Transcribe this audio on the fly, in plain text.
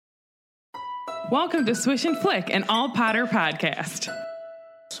Welcome to Swish and Flick, an all Potter podcast.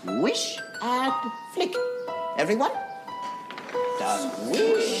 Swish and flick. Everyone?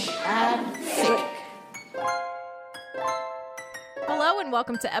 Swish and flick. Hello and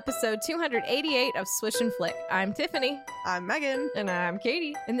welcome to episode 288 of Swish and Flick. I'm Tiffany. I'm Megan. And I'm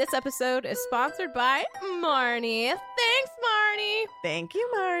Katie. And this episode is sponsored by Marnie. Thanks, Marnie. Thank you,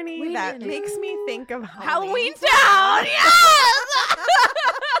 Marnie. That makes me think of Halloween Town. Yes!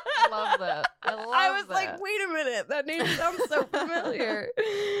 I love that. I was like, wait a minute. That name sounds so familiar.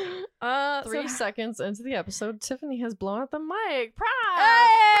 3 seconds into the episode, Tiffany has blown out the mic. Pride!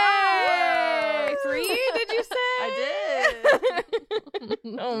 Hey! 3, did you say? I did.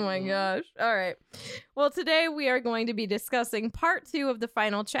 Oh my gosh. All right. Well, today we are going to be discussing part 2 of the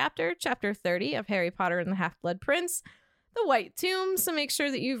final chapter, chapter 30 of Harry Potter and the Half-Blood Prince, The White Tomb. So make sure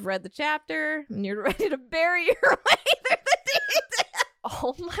that you've read the chapter and you're ready to bury your way through the details.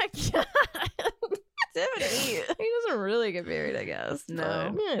 Oh my god. Tiffany. He doesn't really get buried, I guess.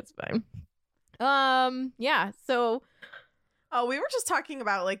 No. But, yeah, it's fine. Yeah, so Oh, we were just talking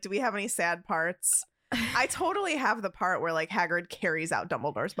about, like, do we have any sad parts? I totally have the part where, like, Hagrid carries out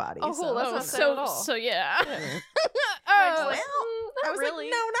Dumbledore's body. Oh, cool. That's not sad at all. So yeah. Well, Like, I was really.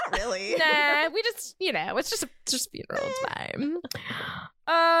 like, no, not really. nah, we just, it's just funeral. It's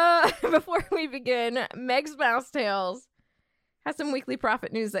fine. Before we begin, Meg's Mouse Tales has some weekly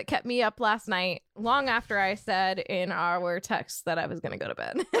profit news that kept me up last night, long after I said in our text that I was going to go to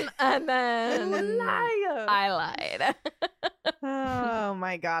bed. And then I lied. Oh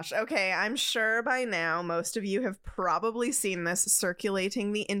my gosh. Okay, I'm sure by now most of you have probably seen this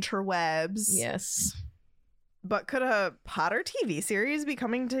circulating the interwebs. Yes. But could a Potter TV series be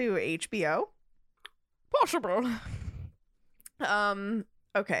coming to HBO? Possible.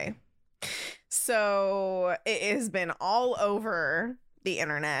 Okay. So it has been all over the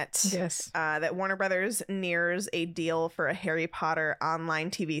internet. Yes. That Warner Brothers nears a deal for a Harry Potter online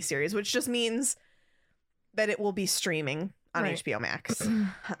TV series, which just means that it will be streaming on Right. HBO Max.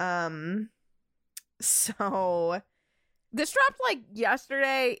 So This dropped like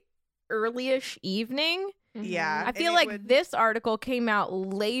yesterday, early-ish evening. yeah, I feel and like it would- this article came out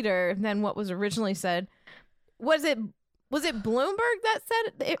later than what was originally said. Was it Bloomberg that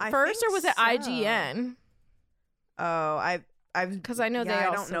said it I first, think or was it so. IGN? Oh, I've 'Cause I know they I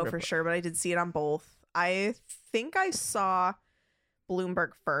also don't know for report- sure, but I did see it on both. I think I saw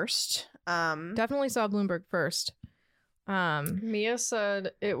Bloomberg first. Definitely saw Bloomberg first. Mia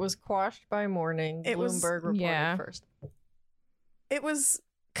said it was quashed by morning. It was- Bloomberg reported yeah. first. It was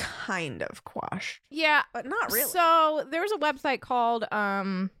kind of quashed, Yeah. but not really. So there was a website called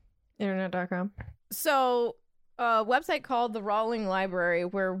Internet.com. a website called the Rawling Library,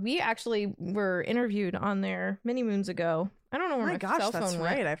 where we actually were interviewed on there many moons ago. I don't know Oh where my my gosh, cell that's phone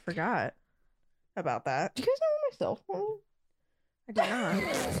right. went. I forgot about that. Do you guys know where my cell phone? I did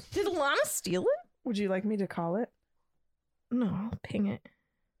not. Did Alana steal it? Would you like me to call it? No, I'll ping it.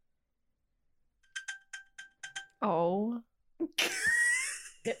 Oh.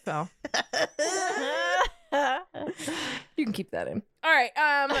 It fell. You can keep that in. All right.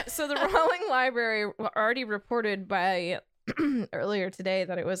 So the Rawling Library already reported by earlier today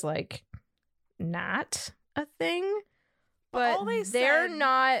that it was like not a thing, but all they they're said-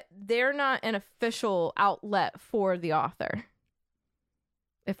 not an official outlet for the author,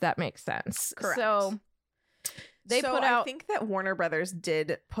 if that makes sense. Correct. So they So put out I think that Warner Brothers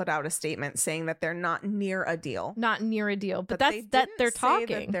did put out a statement saying that they're not near a deal. not near a deal, but they that's that didn't they're say talking.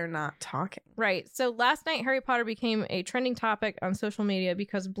 that they're not talking. Right. So last night, Harry Potter became a trending topic on social media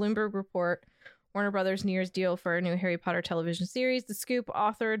because Bloomberg report Warner Brothers nears deal for a new Harry Potter television series. The Scoop,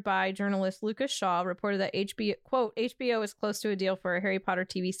 authored by journalist Lucas Shaw, reported that HBO is close to a deal for a Harry Potter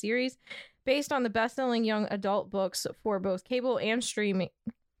TV series based on the best-selling young adult books for both cable and streaming.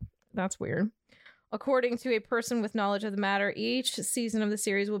 That's weird. According to a person with knowledge of the matter, each season of the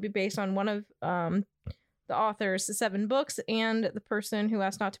series will be based on one of the author's 7 books, and the person who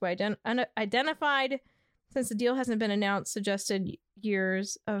asked not to be identified, since the deal hasn't been announced, suggested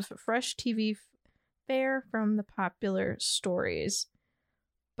years of fresh TV fare from the popular stories.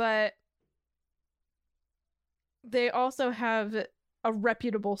 But they also have a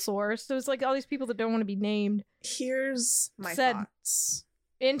reputable source, so it's like all these people that don't want to be named Here's my Said- thoughts.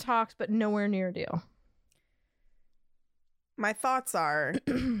 in talks, but nowhere near a deal. My thoughts are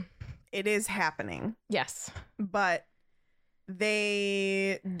it is happening, Yes. but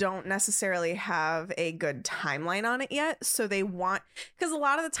they don't necessarily have a good timeline on it yet. So they want, because a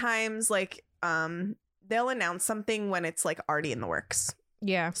lot of the times, like, they'll announce something when it's like already in the works.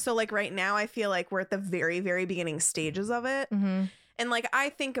 Yeah. So like right now, I feel like we're at the very, very beginning stages of it. Mm-hmm. And like I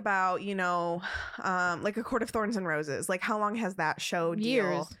think about, you know, like A Court of Thorns and Roses. Like how long has that show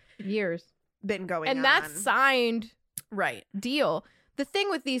deal years been going on? And that's signed right deal. The thing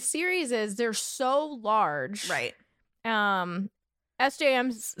with these series is they're so large. Right.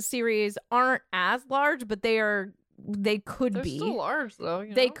 SJM's series aren't as large, but they could They're be. still large though.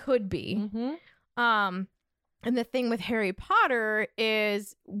 They could be. Mm-hmm. And the thing with Harry Potter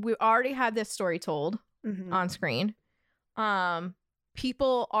is we already had this story told Mhm. on screen.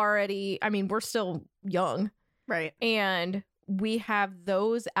 People already, I mean, we're still young, Right. and we have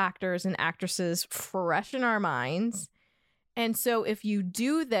those actors and actresses fresh in our minds. And so if you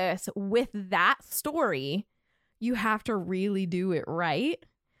do this with that story, you have to really do it right.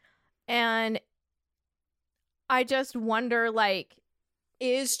 And I just wonder, like,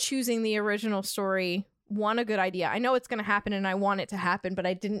 is choosing the original story a good idea? I know it's going to happen and I want it to happen, but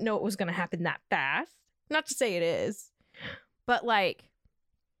I didn't know it was going to happen that fast. Not to say it is, but like,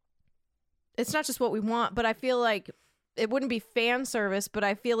 it's not just what we want, but I feel like it wouldn't be fan service, but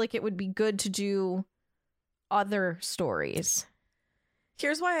I feel like it would be good to do other stories.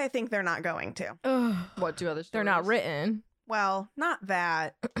 Here's why I think they're not going to. Ugh, What do other stories? they're not written. Well, not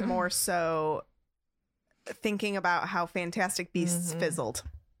that. More so thinking about how Fantastic Beasts Mhm. fizzled.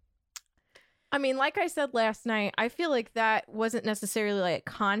 I mean, like I said last night, I feel like that wasn't necessarily like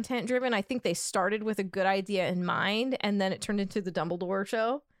content driven. I think they started with a good idea in mind, and then it turned into the Dumbledore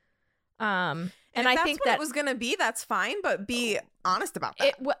show. And if I that's think what that it was going to be, that's fine, but be honest about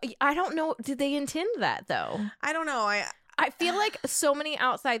that. I don't know. Did they intend that though? I don't know. I feel like so many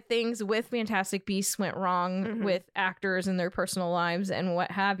outside things with Fantastic Beasts went wrong Mhm. with actors and their personal lives and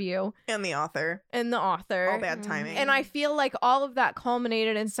what have you, And the author. and the author. All bad timing. And I feel like all of that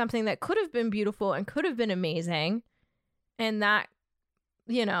culminated in something that could have been beautiful and could have been amazing. And that,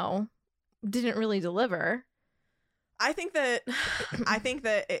 you know, didn't really deliver. I think that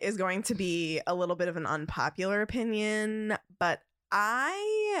it is going to be a little bit of an unpopular opinion, but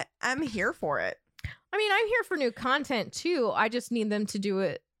I am here for it. I mean, I'm here for new content too. I just need them to do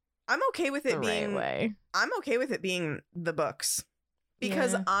it I'm okay with the it being right way. I'm okay with it being the books.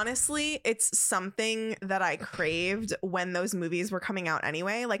 Because Yeah. honestly, it's something that I craved when those movies were coming out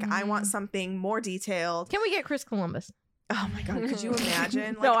anyway. Like I want something more detailed. Can we get Chris Columbus? Oh my god, could you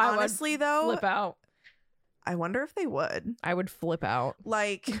imagine? Like No, I would honestly though, Flip out. I wonder if they would. I would flip out.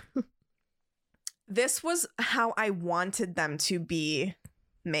 Like this was how I wanted them to be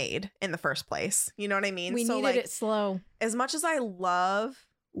made in the first place. You know what I mean? We needed like it slow. as much as I love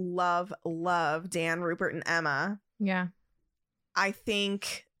Dan, Rupert, and Emma, Yeah. I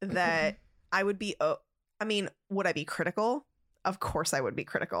think that I would be I mean, would I be critical? Of course I would be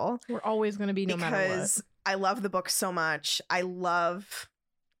critical. We're always going to be no matter what. Because I love the book so much. I love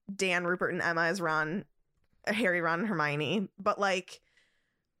Dan, Rupert, and Emma as Harry, Ron, and Hermione. But like,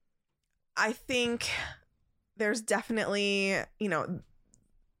 I think there's definitely, you know,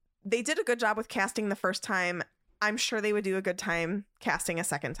 they did a good job with casting the first time. I'm sure they would do a good time casting a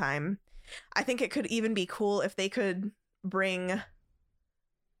second time. I think it could even be cool if they could bring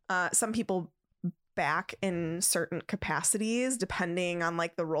some people back in certain capacities depending on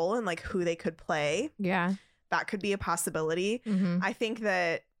like the role and like who they could play. Yeah. That could be a possibility. Mm-hmm. I think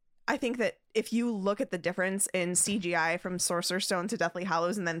that if you look at the difference in CGI from Sorcerer's Stone to Deathly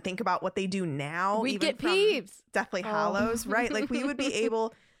Hallows and then think about what they do now, We even get from Peeves. Deathly Hallows, right? Like we would be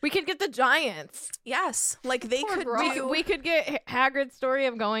able, We could get the Giants. yes, like they Poor could Gronk. do, We could get Hagrid's story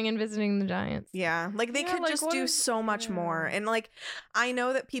of going and visiting the Giants. yeah, like they Yeah, could like, just what do is- so much more. And like, I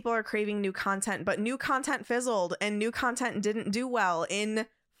know that people are craving new content, but new content fizzled and new content didn't do well in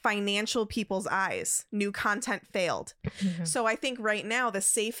financial people's eyes. New content failed. So I think right now the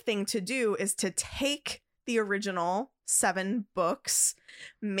safe thing to do is to take the original 7 books,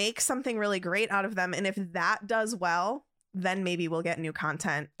 make something really great out of them. And if that does well, then maybe we'll get new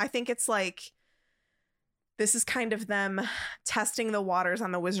content. I think it's like, this is kind of them testing the waters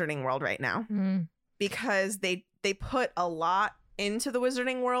on the Wizarding World right now, Mm. because they put a lot into the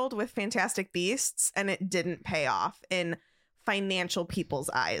Wizarding World with Fantastic Beasts and it didn't pay off in financial people's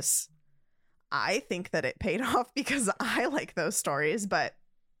eyes. I think that it paid off because I like those stories, but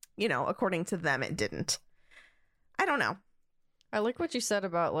you know, according to them, it didn't. I don't know. I like what you said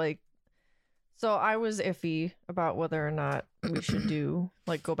about like, so I was iffy about whether or not we should do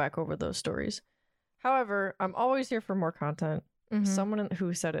like go back over those stories. However, I'm always here for more content. Mhm. Someone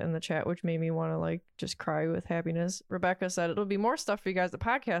who said it in the chat, which made me want to like just cry with happiness. Rebecca said it'll be more stuff for you guys to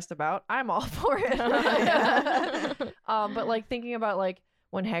podcast about. I'm all for it. But like thinking about like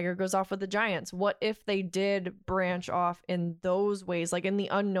when Hagrid goes off with the giants. What if they did branch off in those ways, like in the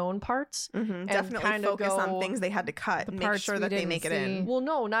unknown parts? Mhm. Definitely kinda focus on go- things they had to cut The and make parts sure we that they didn't make it see. in. Well,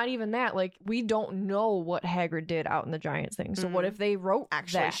 no, not even that. Like, we don't know what Hagrid did out in the giants thing. So what if they wrote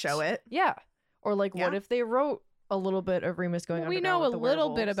Actually that? show it. Yeah. Or like, what Yeah. if they wrote a little bit of Remus going We underground know a with the little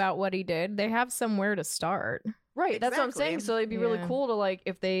bit werewolves? about what he did. They have somewhere to start. Right, that's what I'm saying. Exactly. So it'd be really Yeah. cool to like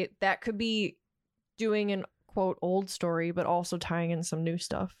if that could be doing an quote old story, but also tying in some new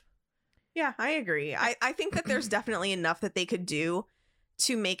stuff. Yeah, I agree. I think that there's definitely enough that they could do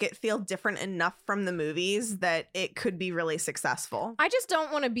to make it feel different enough from the movies that it could be really successful. I just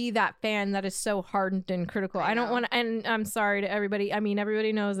don't want to be that fan that is so hardened and critical. I don't know. want to, and I'm sorry to everybody. I mean,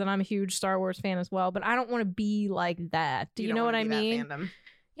 everybody knows that I'm a huge Star Wars fan as well, but I don't want to be like that. Do you don't know what wanna I be that mean? fandom.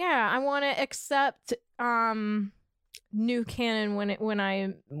 Yeah, I want to accept new canon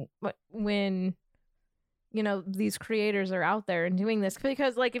when you know these creators are out there and doing this,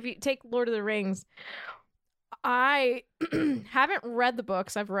 because like if you take Lord of the Rings, I haven't read the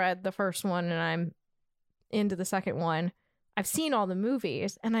books. I've read the first one and I'm into the second one. I've seen all the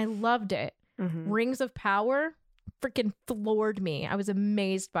movies and I loved it. Mhm. Rings of Power freaking floored me. I was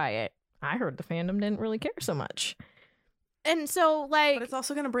amazed by it. I heard the fandom didn't really care so much. And so like But it's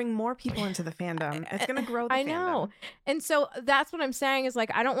also going to bring more people into the fandom. It's going to grow the I fandom. know. And so that's what I'm saying is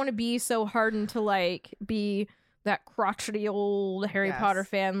like I don't want to be so hardened to like be that crotchety old Harry Yes. Potter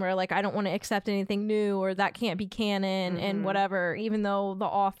fan where like I don't want to accept anything new or that can't be canon and Mhm. whatever, even though the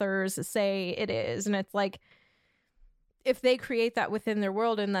authors say it is. And it's like if they create that within their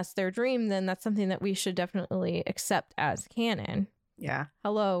world and that's their dream, then that's something that we should definitely accept as canon. Yeah.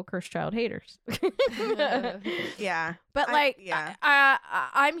 Hello, cursed child haters. Yeah. But I- like, yeah.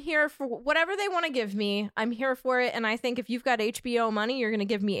 I'm here for whatever they want to give me. I'm here for it, and I think if you've got HBO money, you're going to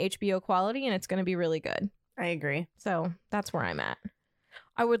give me HBO quality, and it's going to be really good. I agree. So that's where I'm at.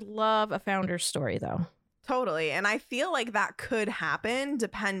 I would love a founder's story, though. Totally. And I feel like that could happen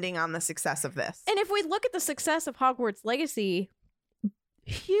depending on the success of this. And if we look at the success of Hogwarts Legacy,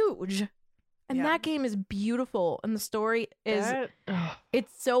 huge. And Yeah. that game is beautiful, and the story is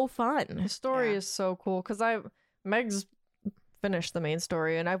it's so The fun. story Yeah. is so cool because Meg's finished the main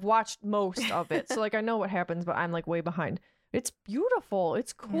story and I've watched most of it, so like I know what happens, but I'm like way behind. It's beautiful.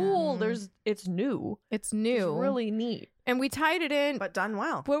 It's cool. Yeah. It's new. It's new, It's really neat, and we tied it in. But done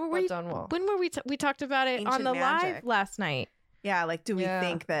well. Where were but we? done well. When were we? We talked about it on Ancient the magic. live last night. Yeah. Like, do we Yeah.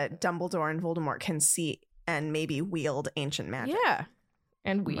 think that Dumbledore and Voldemort can see and maybe wield ancient magic? Yeah,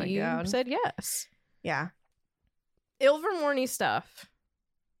 and Oh my we God. said yes. Yeah. Ilvermorny stuff.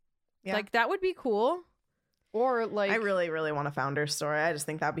 Yeah. Like that would be cool. Or like I really, really want a founder's story. I just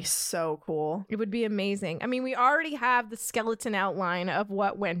think that'd be so cool. It would be amazing. I mean, we already have the skeleton outline of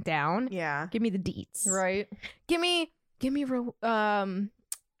what went down. Yeah. Give me the deets. right. Give me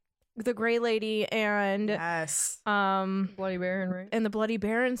the Gray Lady and Yes. Bloody Baron, right? and the Bloody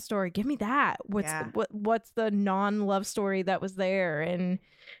Baron story. Give me that. Yeah. What's the non-love story that was there, and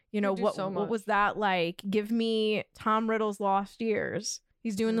you know do what so what was much. that like? Give me Tom Riddle's lost years.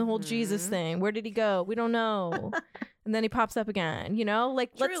 He's doing the whole Jesus Mhm. thing. Where did he go? We don't know. And then he pops up again. You know,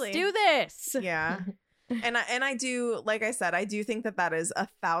 like Truly. let's do this. Yeah. and I do, like I said, I do think that is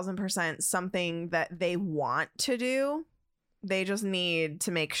 1,000% something that they want to do. They just need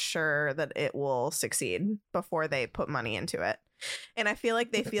to make sure that it will succeed before they put money into it. And I feel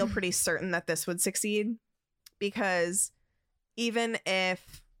like they feel pretty certain that this would succeed, because even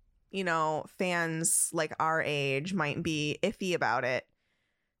if, you know, fans like our age might be iffy about it,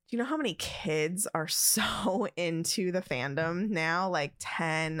 do you know how many kids are so into the fandom now? Like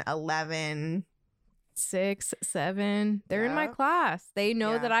 10, 11. 6, 7. They're in my Yeah. class. They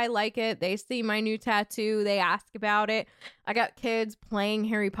know Yeah. that I like it. They see my new tattoo. They ask about it. I got kids playing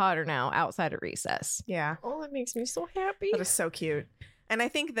Harry Potter now outside of recess. Yeah. Oh, that makes me so happy. That is so cute. And I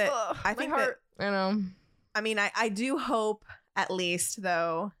think that, Ugh, I my think that, heart. I know. I mean, I do hope at least,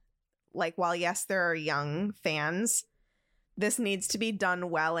 though, like, while yes, there are young fans, this needs to be done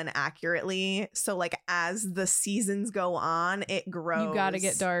well and accurately. So, like, as the seasons go on, it grows. You gotta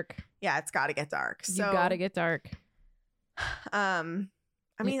get dark. Yeah, it's gotta get dark. So, You gotta get dark.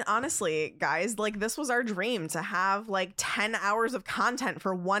 I mean, honestly, guys, like, this was our dream to have like 10 hours of content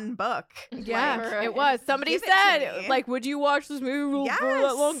for one book. Yeah, Right. it was. Somebody Give it to me. like, would you watch this movie for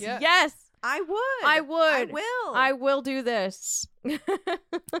that long? Yes. Yeah. Yes, I would. I would. I will. I will do this.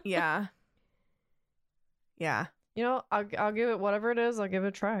 Yeah. Yeah. You know, I'll give it whatever it is. I'll give it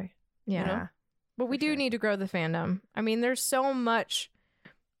a try. Yeah. Yeah. But we For do sure. need to grow the fandom. I mean, there's so much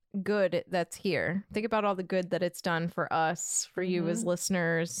good that's here. Think about all the good that it's done for us, for you as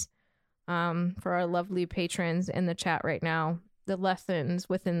listeners, for our lovely patrons in the chat right now. the lessons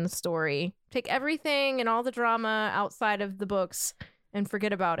within the story. Take everything and all the drama outside of the books and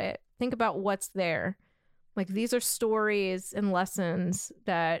forget about it. Think about what's there. Like, these are stories and lessons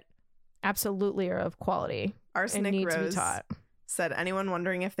that absolutely are of quality and Arsenic need to be Rose taught. said, anyone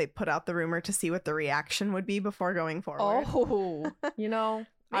wondering if they put out the rumor to see what the reaction would be before going forward? Oh, you know,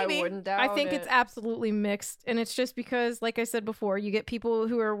 Maybe. I wouldn't doubt I think it. it's absolutely mixed, and it's just because, like I said before, you get people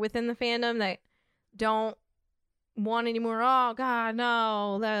who are within the fandom that don't want any more. Oh God,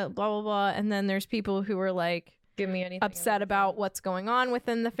 no, that blah blah blah, and then there's people who are like Give me anything. upset about what's going on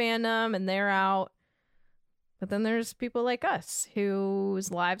within the fandom, and they're out. But then there's people like us whose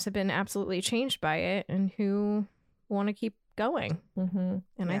lives have been absolutely changed by it, and who want to keep going. Mm-hmm.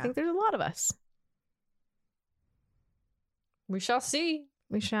 And I Yeah. think there's a lot of us. We shall see.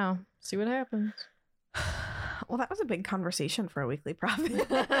 We shall. See what happens. Well, that was a big conversation for a weekly prophet.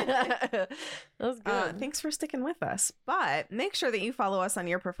 That was good. Thanks for sticking with us. But make sure that you follow us on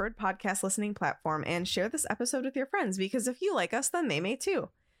your preferred podcast listening platform and share this episode with your friends, because if you like us, then they may too.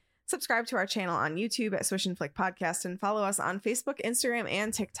 Subscribe to our channel on YouTube at Swish and Flick Podcast, and follow us on Facebook, Instagram,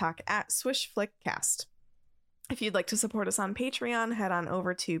 and TikTok at Swish Flick Cast. If you'd like to support us on Patreon, head on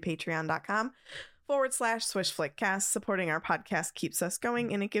over to patreon.com/Swish Flick Cast. Supporting our podcast keeps us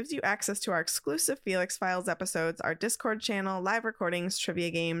going, and it gives you access to our exclusive Felix Files episodes, our Discord channel, live recordings, trivia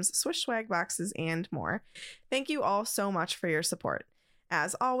games, Swish swag boxes, and more. Thank you all so much for your support.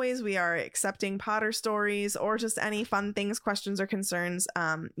 As always, we are accepting Potter stories or just any fun things, questions, or concerns.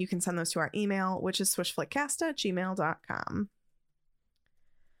 You can send those to our email, which is swishflickcast@gmail.com.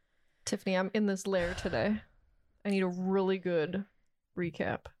 Tiffany, I'm in this lair today. I need a really good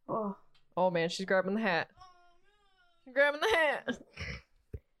recap. Oh man, she's grabbing the hat. She's grabbing the hat.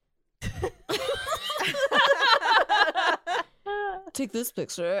 Take this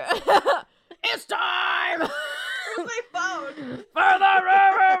picture. It's time. Where's my phone? For the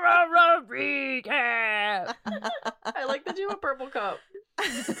recap. I like that you have a purple cup.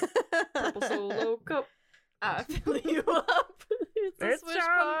 Purple solo cup. I fill you up. It's a Swish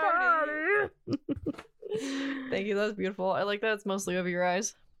party. Thank you. That was beautiful. I like that it's mostly over your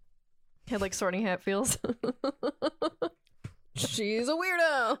eyes. I like Sorting Hat feels. She's a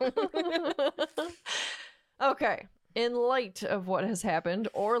weirdo. Okay. In light of what has happened,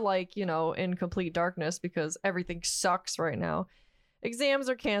 or like, you know, in complete darkness because everything sucks right now, exams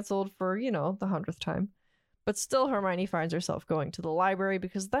are canceled for, you know, the 100th time. But still, Hermione finds herself going to the library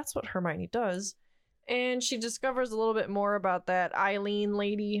because that's what Hermione does. And she discovers a little bit more about that Eileen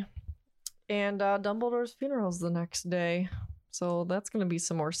lady. And Dumbledore's funeral's the next day. So that's going to be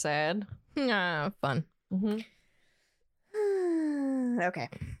some more sad. Fun. Mm-hmm. Okay.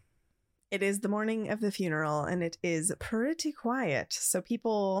 It is the morning of the funeral, and it is pretty quiet. So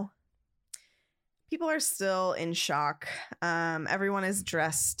people are still in shock. Everyone is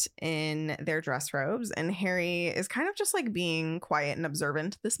dressed in their dress robes, and Harry is kind of just like being quiet and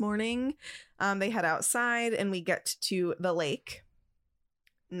observant this morning. They head outside, and we get to the lake.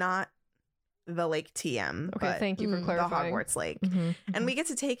 Not the Lake TM. Okay, but thank you for the clarifying. Hogwarts Lake. Mm-hmm. And we get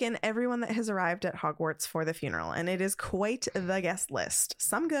to take in everyone that has arrived at Hogwarts for the funeral, and it is quite the guest list.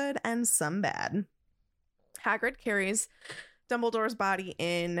 Some good and some bad. Hagrid carries Dumbledore's body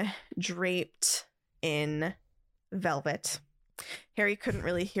in, draped in velvet. Harry couldn't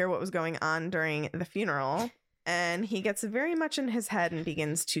really hear what was going on during the funeral, and he gets very much in his head and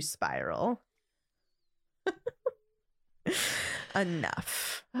begins to spiral.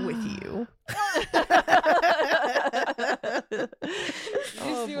 Enough with you. Did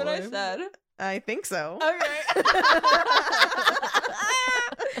you see what I said? I think so. Okay.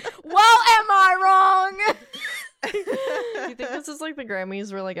 Well, am I wrong? Do you think this is like the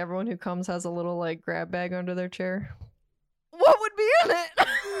Grammys where like everyone who comes has a little like grab bag under their chair? What would be in it?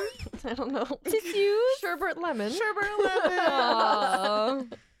 I don't know. Tissues? Sherbet lemon. Sherbet lemon. Aw.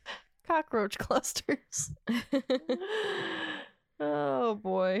 Cockroach clusters. Oh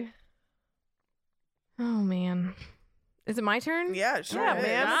boy. Oh man. Is it my turn? Yeah, sure. Yeah, is.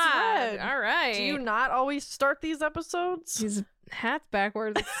 man. God. Red. All right. Do you not always start these episodes? His hat's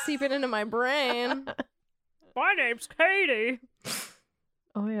backwards. It's seeping into my brain. My name's Katie.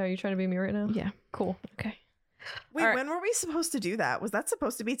 Oh yeah, are you trying to be me right now? Yeah. Cool. Okay. Wait, All right. when were we supposed to do that? Was that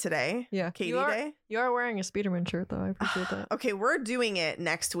supposed to be today? Yeah. Katie you are, Day? You are wearing a Spiderman shirt though. I appreciate that. Okay, we're doing it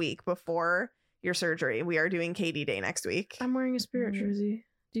next week before your surgery. We are doing Katie Day next week. I'm wearing a spirit jersey.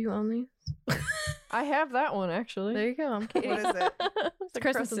 Do you own these? I have that one actually. There you go. I'm Katie. What is it? It's the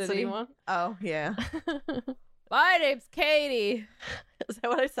Crescent Crescent City. City one. Oh, yeah. My name's Katie. Is that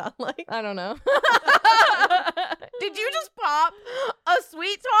what I sound like? I don't know. Did you just pop a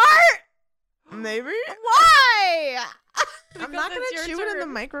sweetheart? Maybe? Why? I'm not going It's to your chew it in the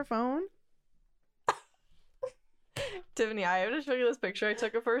turn. microphone. Tiffany, I have to show you this picture I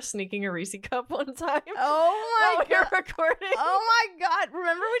took of her sneaking a Reese cup one time. Oh while we were recording. Oh my god!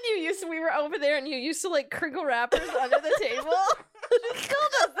 Remember when we were over there and you used to like crinkle wrappers under the table? She still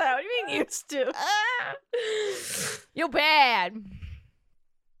does that. What do you mean used to? You're bad.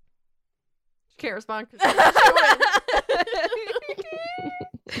 She can't respond because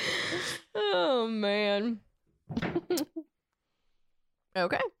Oh man.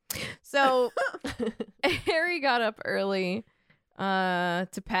 Okay. So Harry got up early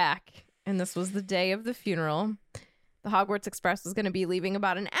to pack, and this was the day of the funeral. The Hogwarts Express was going to be leaving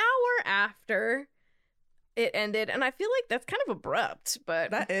about an hour after it ended, and I feel like that's kind of abrupt,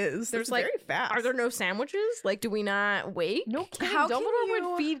 but That is. There's, That's like, very fast. are there no sandwiches? Like, do we not wait? no kidding. How can Dumbledore you-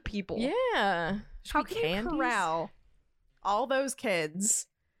 would feed people. Yeah. Should How we can you candies? corral all those kids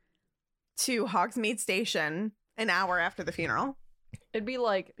to Hogsmeade Station an hour after the funeral? It'd be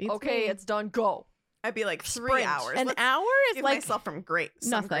like, Beats okay, me. it's done. Go. I'd be like 3 Sprint. hours. An Let's hour is give like myself some some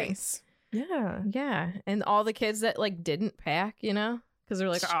nothing. grace. Yeah. yeah, and all the kids that like didn't pack, you know, because they're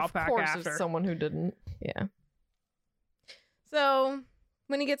like, I'll of pack course, after. there's someone who didn't. yeah. So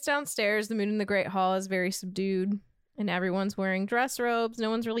when he gets downstairs, the mood in the Great Hall is very subdued, and everyone's wearing dress robes. No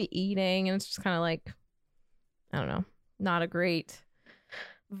one's really eating, and it's just kind of like, I don't know, not a great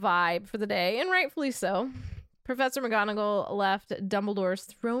vibe for the day, and rightfully so. Professor McGonagall left Dumbledore's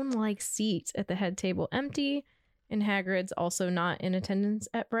throne-like seat at the head table empty, and Hagrid's also not in attendance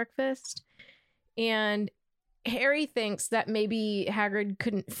at breakfast. And Harry thinks that maybe Hagrid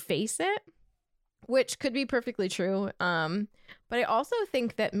couldn't face it, which could be perfectly true. But I also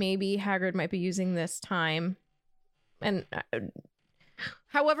think that maybe Hagrid might be using this time, and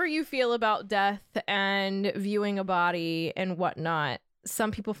however you feel about death and viewing a body and whatnot,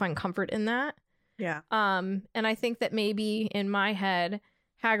 some people find comfort in that. Yeah. And I think that maybe in my head,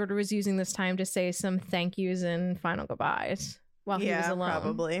 Hagrid was using this time to say some thank yous and final goodbyes while he was alone.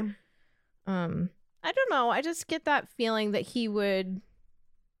 Probably. I don't know. I just get that feeling that he would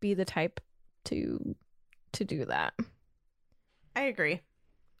be the type to do that. I agree.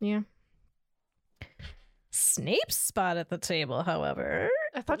 Yeah. Snape's spot at the table, however.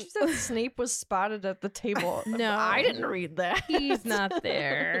 I thought you said Snape was spotted at the table. No. I didn't read that. He's not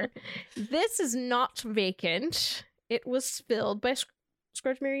there. This is not vacant. It was filled by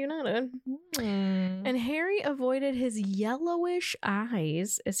Scrooge-Mary United. And Harry avoided his yellowish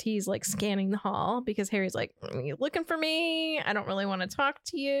eyes as he's like scanning the hall because Harry's like, "Are you looking for me? I don't really want to talk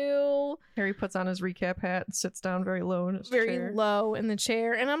to you." Harry puts on his recap hat and sits down very low in his Very chair. low in the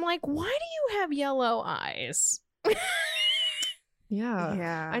chair. And I'm like, why do you have yellow eyes? Yeah.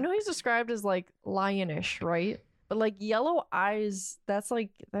 Yeah. I know he's described as like lionish, right? But like yellow eyes, that's like,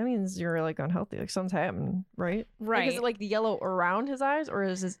 that means you're like unhealthy. Like something's happened, right? Like, is it like the yellow around his eyes or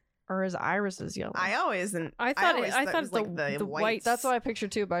is his iris is yellow? I always I I thought always I thought it thought was like the white. whites. That's what I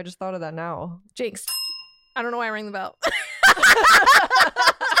pictured too, but I just thought of that now. Jinx. I don't know why I rang the bell.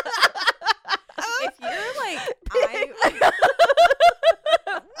 If you're like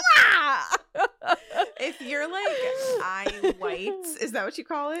if you're like eye whites, is that what you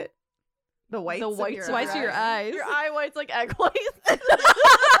call it? The whites. The of whites your of Whites of your eyes. Your eye white's like egg whites. That's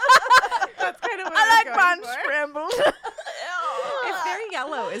kind of what I was going for. scrambled. If they're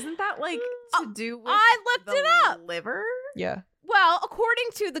yellow, isn't that like to do with I looked the it up. liver? Yeah. Well, according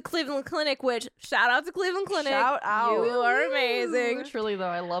to the Cleveland Clinic, which shout out to Cleveland Clinic. Shout out. You are amazing. Truly though,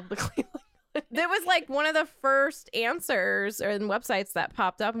 I love the Cleveland. That was like one of the first answers or in websites that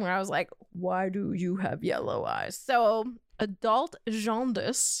popped up where I was like, why do you have yellow eyes? So adult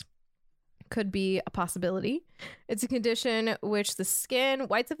jaundice could be a possibility. It's a condition which the skin,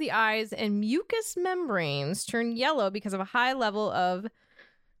 whites of the eyes, and mucous membranes turn yellow because of a high level of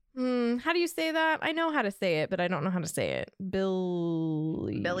how do you say that? I know how to say it, but I don't know how to say it.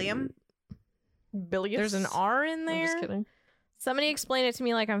 Bilium? Bilious. There's an R in I'm there. just kidding. Somebody explain it to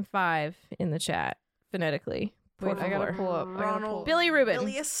me like I'm 5 in the chat phonetically. Wait, Por I gotta favor. pull up. I gotta pull up. Billy Rubin.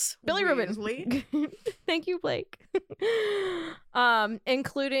 Bilious Billy Rubin. Weasley. Thank you, Blake.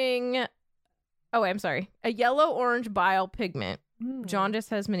 Including I'm sorry. A yellow-orange bile pigment. Jaundice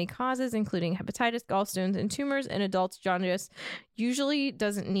has many causes, including hepatitis, gallstones, and tumors. In adults, jaundice usually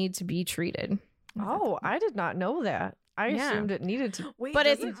doesn't need to be treated. Oh, I did not know that. I Yeah. assumed it needed to. Wait, But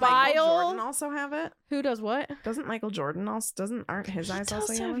it's doesn't Michael bile. Jordan also have it? Who does what? Doesn't Michael Jordan also aren't his eyes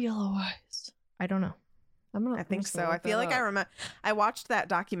also yellow? yellow eyes. I don't know. I think so. I feel like I remember. I watched that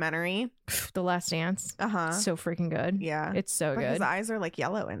documentary. The Last Dance. Uh-huh. So freaking good. Yeah. It's so But good. his eyes are like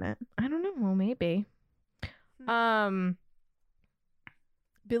yellow in it. I don't know. Well, maybe.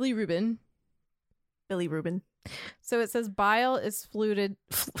 Billy Rubin. Billy Rubin. So it says bile is fluid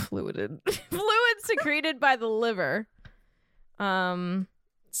secreted by the liver.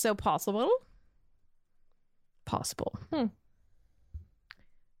 So possible.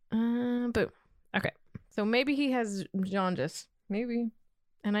 Boom. Okay. So maybe he has jaundice. Maybe.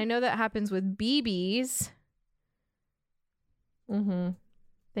 And I know that happens with BBs. Mm-hmm.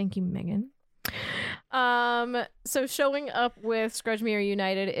 Thank you, Megan. So showing up with Scrudgemere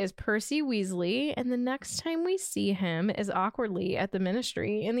United is Percy Weasley, and the next time we see him is awkwardly at the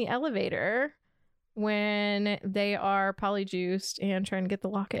Ministry in the elevator when they are polyjuiced and trying to get the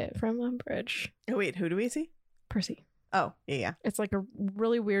locket from Umbridge. Oh, wait, who do we see? Percy. Oh, yeah. It's like a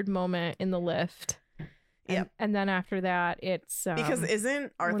really weird moment in the lift. Yep. And then after that, it's Because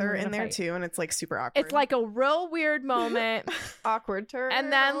isn't Arthur we're in gonna there fight. too? And it's like super awkward. it's like a real weird moment. Awkward turn.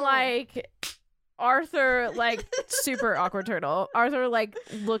 And then like Arthur, like super awkward turtle. Arthur like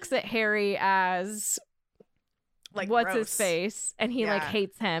looks at Harry as like what's his gross. face, and he like Yeah.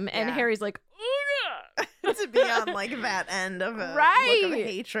 hates him, and Yeah. Harry's like, To be on like that end of a look of Right.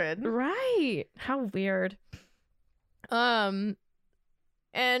 hatred. right? How weird.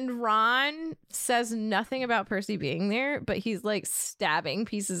 And Ron says nothing about Percy being there, but he's like stabbing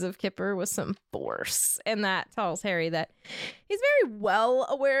pieces of Kipper with some force. And that tells Harry that he's very well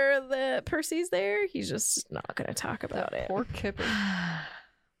aware that Percy's there. He's just not going to talk about it. Poor Kipper.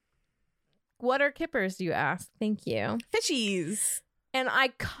 What are Kippers, do you ask? Thank you. Fishies. An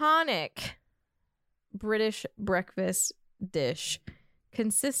iconic British breakfast dish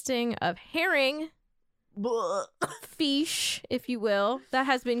consisting of herring, Blah. fish, if you will, that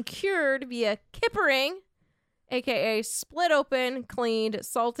has been cured via kippering, aka split open, cleaned,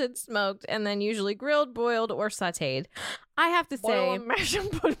 salted, smoked, and then usually grilled, boiled, or sauteed. I have to Boil say, and mash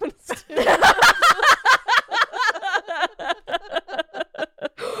and put them in a stew.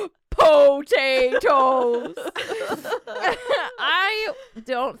 potatoes. I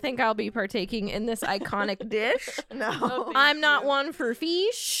don't think I'll be partaking in this iconic dish. No. Thank I'm not you. one for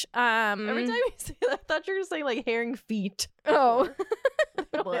fish. Every time you say that, I thought you were saying like herring feet. Oh. They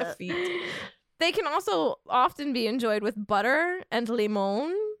don't have What? feet. They can also often be enjoyed with butter and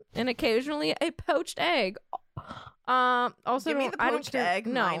limon and occasionally a poached egg. Also, Give me the I don't poached care- egg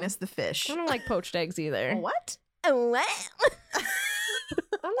no, minus the fish. I don't like poached eggs either. What? I don't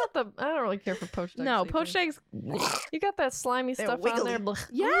really care for poached eggs. No, either. poached eggs. You got that slimy They're stuff on there. wiggly. Blech.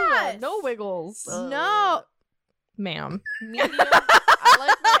 Yes. No wiggles. No, ma'am. Medium. I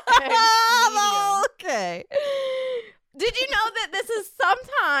like my eggs medium. Okay. Did you know that this is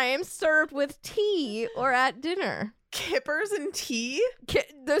sometimes served with tea or at dinner? Kippers and tea?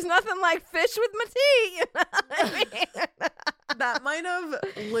 There's nothing like fish with my tea. You know what I mean? That might have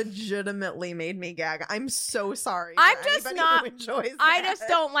legitimately made me gag. I'm so sorry. I'm for just anybody not- who enjoys I that. just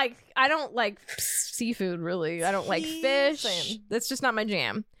don't like. I don't like seafood. Really, I don't like Tea? fish. Same. That's just not my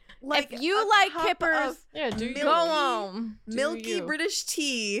jam. like if you a like cup kippers, of Yeah, do you? Go milky- on. milky you. British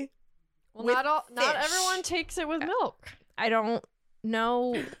tea. Well, with not fish. everyone takes it with milk. I don't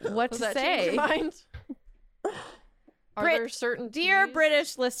know what Does to that change your say. mind? Are Brit- there certain Dear teas?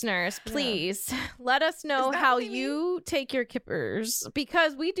 British listeners, Yeah. please let us know Is that how what they mean? you take your kippers,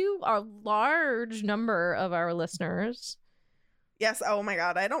 because we do a large number of our listeners. Yes. Oh my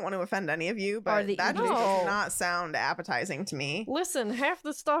god. I don't want to offend any of you, Are but the that just eaters. does not sound appetizing to me. Listen, half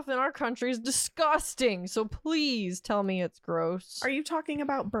the stuff in our country is disgusting, so please tell me it's gross. Are you talking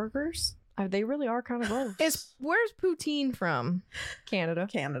about burgers? They really are kind of gross. Where's poutine from? Canada.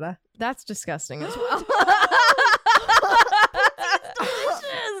 Canada. That's disgusting as well.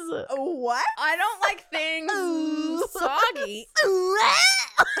 Delicious. What? I don't like things soggy.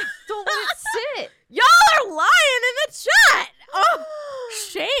 Don't let it sit. Y'all are lying in the chat. Oh,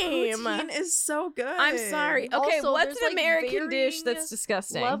 shame. Poutine is so good. I'm sorry. Okay, Also, what's there's, an like, American dish varying that's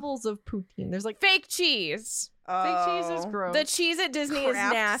disgusting? Levels of poutine. There's like Fake cheese. fake cheese is Oh. gross. The cheese at Disney is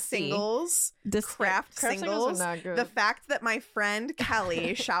Kraft nasty. singles. Dis- Kraft Kraft singles. are not good. The fact that my friend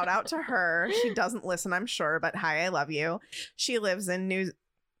Kelly, shout out to her. She doesn't listen, I'm sure, but hi, I love you. She lives in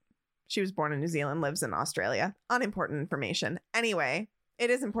She was born in New Zealand, lives in Australia. Unimportant information. Anyway, it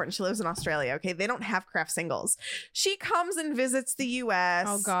is important. She lives in Australia. Okay, they don't have Kraft singles. She comes and visits the U.S.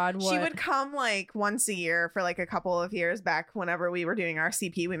 Oh God, what? She would come like once a year for like a couple of years back whenever we were doing our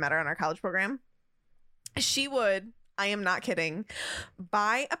CP. We met her on our college program. She would, I am not kidding,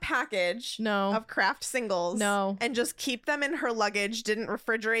 buy a package No. of Kraft singles No. and just keep them in her luggage, didn't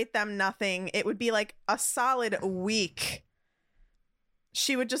refrigerate them, nothing. It would be like a solid week.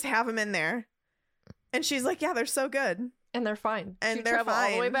 She would just have them in there. And she's like, yeah, they're so good. And they're fine. And She they're travel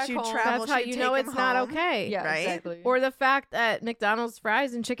all the way fine. back She home. travel- That's how she'd you take know him it's not home. okay. Yeah, right? exactly. Or the fact that McDonald's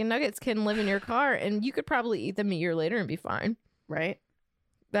fries and chicken nuggets can live in your car and you could probably eat them a year later and be fine. Right?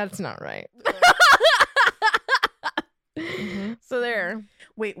 That's not right. Mhm. So there.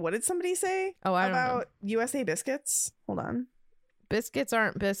 Wait, what did somebody say Oh, I don't know. about USA biscuits? Hold on. Biscuits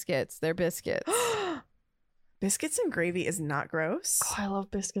aren't biscuits. They're biscuits. Biscuits and gravy is not gross. Oh, I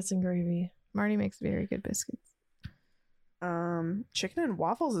love biscuits and gravy. Marty makes very good biscuits. Chicken and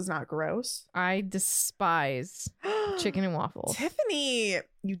waffles is not gross. I despise chicken and waffles. Tiffany,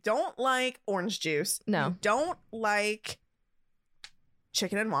 you don't like orange juice. No. You don't like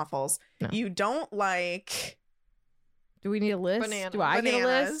chicken and waffles. No. You don't like Do we need a list? Bananas. Do I get a list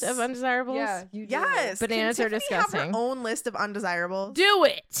Bananas. of undesirables? Yeah, you do. Yes. Bananas Can are Tiffany have disgusting. her own list of undesirables? Do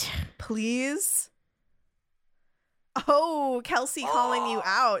it. Please. Oh, Kelsey calling you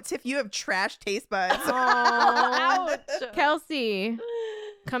out. Tiff, you have trash taste buds. Aw. Ouch. Kelsey,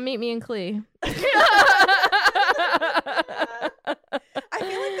 come meet me in Clee. I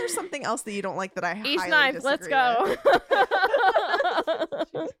feel like there's something else that you don't like that I East highly Knife, let's disagree go.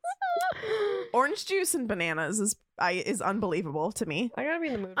 with. Orange juice and bananas is unbelievable to me. I gotta be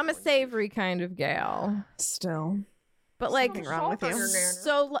in the mood. I'm a for it. savory kind of gal. Still. But like, Something wrong with you.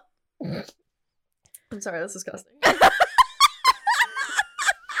 so I'm sorry, that's disgusting.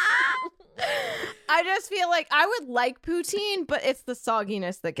 I just feel like I would like poutine, but it's the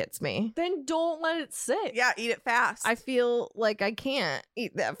sogginess that gets me. Then don't let it sit. Yeah, eat it fast. I feel like I can't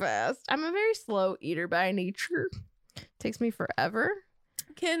eat that fast. I'm a very slow eater by nature. Takes me forever.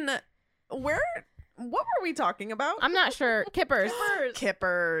 What were we talking about? I'm not sure. Kippers.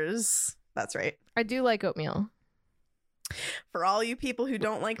 Kippers. That's right. I do like oatmeal. For all you people who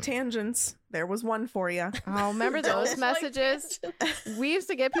don't like tangents, there was one for you. Oh, remember Don't those like messages? We used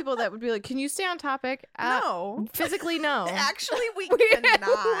to get people that would be like, "Can you stay on topic?" No. Physically, no. Actually, we we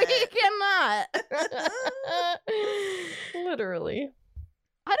cannot. we cannot. Literally.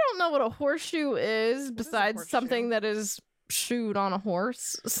 I don't know what a horseshoe is besides horseshoe? something that is shoed on a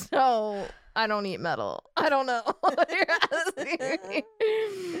horse. So I don't eat metal. I don't know.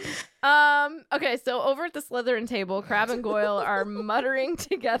 Okay, so over at the Slytherin table, Crab and Goyle are muttering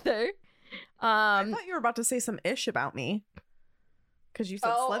together. I thought you were about to say some ish about me. Because you said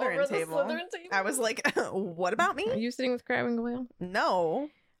Slytherin over the table. Slytherin table? I was like, what about Are me? you sitting with Crab and Goyle? No.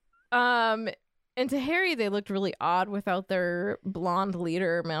 And to Harry, they looked really odd without their blonde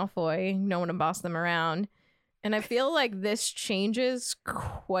leader, Malfoy. No one to boss them around. And I feel like this changes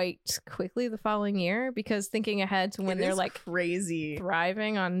quite quickly the following year because thinking ahead to when It they're is like crazy.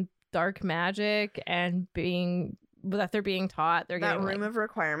 thriving on dark magic and that they're being taught, they're That getting room like, of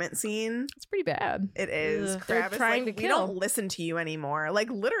requirement scene, it's pretty bad. it is. Ugh, they're Crab is trying like, to we kill. don't listen to you anymore. Like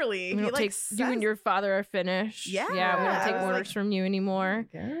literally, We he don't like take you and your father are finished. Yeah, we don't I take was orders like- from you anymore.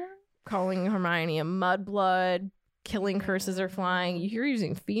 Calling Hermione a mudblood, killing curses are flying. You're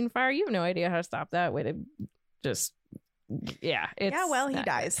using fiend fire. You have no idea how to stop that. Way to just it's Yeah, well, he not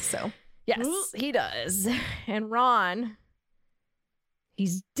dies. good. So Yes, he does. And Ron,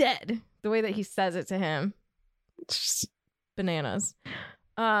 he's dead. The way that he says it to him, it's just bananas.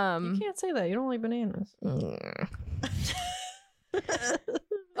 You can't say that. You don't like bananas.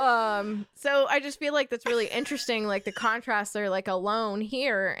 So I just feel like that's really interesting. Like the contrast, they're like alone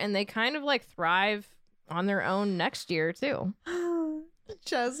here, and they kind of like thrive on their own next year too.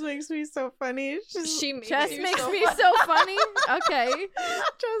 Jess makes me so funny. She makes Jess you makes so me so funny. Okay.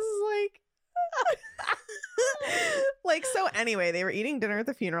 Jess is like so anyway, they were eating dinner at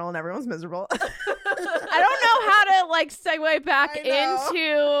the funeral and everyone's miserable. I don't know how to like segue back I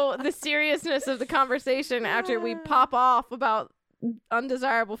know. into the seriousness of the conversation after we pop off about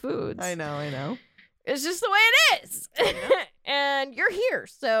undesirable foods. I know. It's just the way it is. And you're here,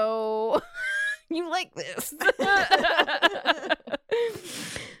 so you like this.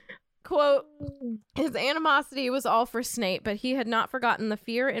 Quote, his animosity was all for Snape, but he had not forgotten the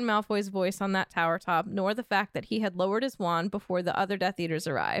fear in Malfoy's voice on that tower top, nor the fact that he had lowered his wand before the other Death Eaters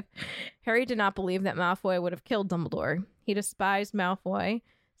arrived. Harry did not believe that Malfoy would have killed Dumbledore. He despised Malfoy,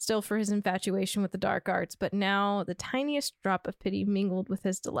 still for his infatuation with the dark arts, but now the tiniest drop of pity mingled with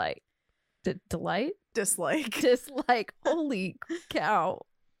his delight. Delight? Dislike. Dislike. Holy cow.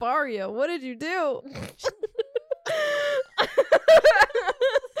 Barya, what did you do? Could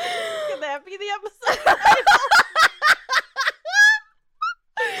that be the episode?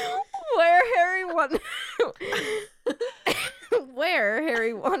 Where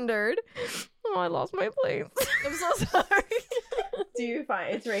Harry wondered. Oh, I lost my place. I'm so sorry. Do you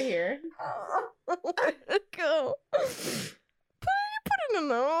find it's right here? Where'd it go? Put in a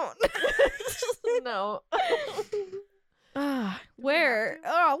note. No. Where?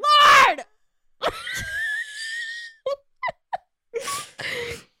 Oh, Lord!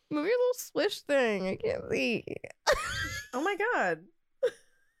 Move your little swish thing. I can't see. Oh my god.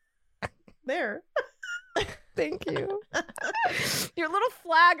 There. Thank you. Your little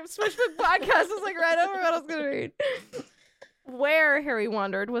flag of Swishbook podcast is like right over what I was going to read. Where, Harry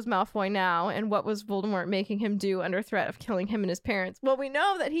wondered, was Malfoy now, and what was Voldemort making him do under threat of killing him and his parents? Well, we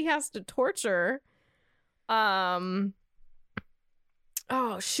know that he has to torture. Oh,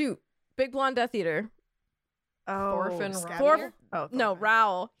 shoot. Big Blonde Death Eater. Oh, Orphan Scabier? No, Thorfinn.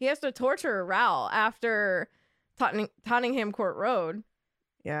 Rowell. He has to torture Rowell after Tottenham Court Road.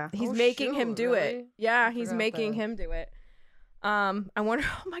 Yeah. He's Oh, making him shoot, do it. really? Yeah, I he's forgot making that. him do it. I wonder,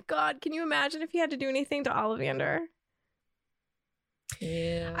 oh my god, can you imagine if he had to do anything to Ollivander?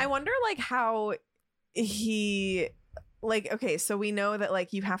 Yeah. I wonder like how he like okay, so we know that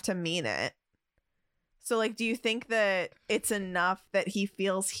like you have to mean it. So like do you think that it's enough that he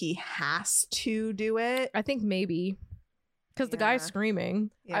feels he has to do it? I think maybe. Because the guy's Yeah. screaming.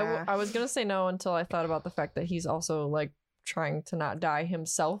 Yeah. I was gonna say no until I thought about the fact that he's also like trying to not die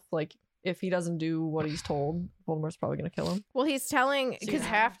himself. Like if he doesn't do what he's told, Voldemort's probably gonna kill him. Well, he's telling, So you because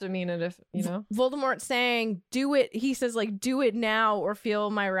have to mean it if you know. Voldemort's saying, do it. He says, like, do it now or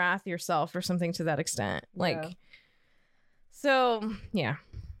feel my wrath yourself or something to that extent. Like, Yeah. so, yeah.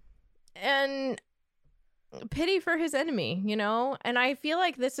 And pity for his enemy, you know? And I feel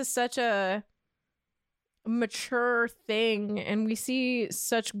like this is such a mature thing. And we see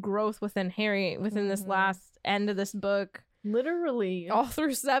such growth within Harry within this Mhm. last end of this book. Literally. All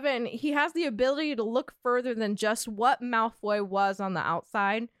through 7, he has the ability to look further than just what Malfoy was on the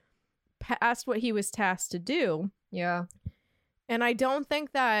outside, past what he was tasked to do. Yeah. And I don't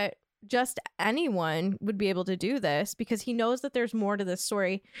think that just anyone would be able to do this because he knows that there's more to this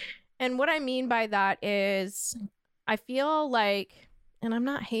story. And what I mean by that is I feel like, and I'm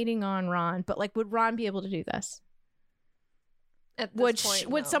not hating on Ron, but like, would Ron be able to do this? At Would this point,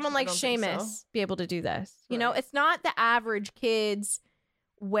 would no, someone I like don't think so. Seamus be able to do this? You know, Right. it's not the average kid's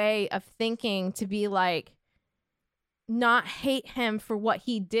way of thinking to be like, not hate him for what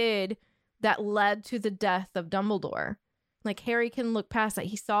he did that led to the death of Dumbledore. Like Harry can look past that.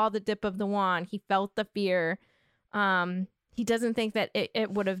 He saw the dip of the wand. He felt the fear. He doesn't think that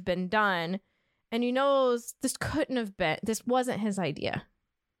it would have been done. And he knows this couldn't have been, this wasn't his idea.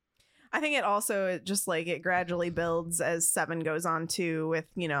 I think it also just like it gradually builds as 7 goes on too, with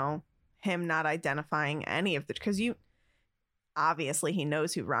you know him not identifying any of the because you obviously he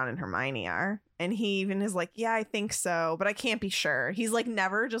knows who Ron and Hermione are, and he even is like, yeah, I think so, but I can't be sure. He's like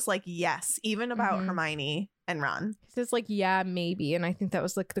never just like yes, even about Mhm. Hermione and Ron. He says like, yeah, maybe. And I think that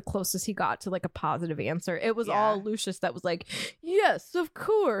was like the closest he got to like a positive answer. It was Yeah. all Lucius that was like, yes, of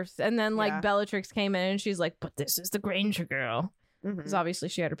course. And then like Yeah. Bellatrix came in and she's like, but this is the Granger girl. Mhm. Because obviously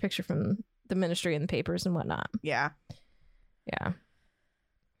she had her picture from the ministry and the papers and whatnot. Yeah. Yeah.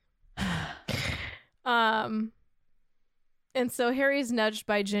 And so Harry's nudged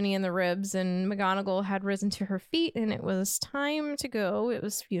by Ginny in the ribs, and McGonagall had risen to her feet, and it was time to go. It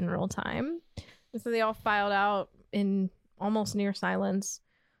was funeral time. And so they all filed out in almost near silence.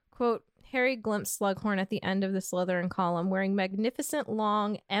 Quote, Harry glimpsed Slughorn at the end of the Slytherin column, wearing magnificent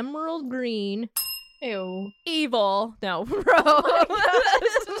long emerald green Ew. evil robe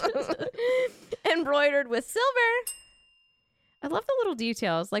embroidered with silver. I love the little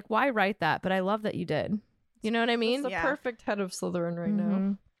details. Like, why write that? But I love that you did. You know what I mean? It's the Yeah. perfect head of Slytherin right now.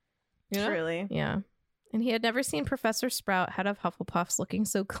 Mhm. You know? Truly. Yeah. And he had never seen Professor Sprout, head of Hufflepuffs, looking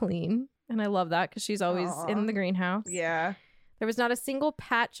so clean. And I love that because she's always Aw. in the greenhouse. Yeah. There was not a single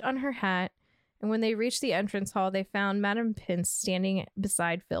patch on her hat. And when they reached the entrance hall, they found Madame Pince standing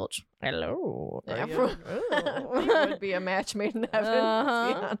beside Filch. Hello. Yeah, he would be a match made in heaven, to Uh-huh.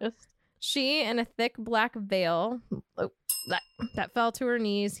 be honest. She in a thick black veil that fell to her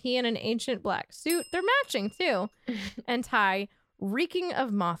knees. He in an ancient black suit. They're matching too. And tie, reeking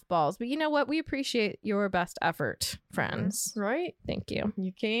of mothballs. But you know what? We appreciate your best effort, friends. Right? Thank you.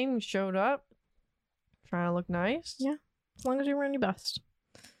 You came, you showed up, trying to look nice. Yeah. As long as you were on your best.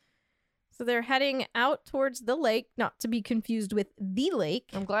 So they're heading out towards the lake, not to be confused with the lake.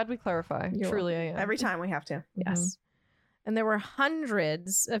 I'm glad we clarify. You're Truly, I am. Every time we have to. Yes. And there were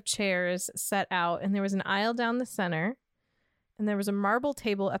hundreds of chairs set out, and there was an aisle down the center, and there was a marble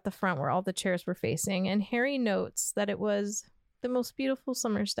table at the front where all the chairs were facing. And Harry notes that it was the most beautiful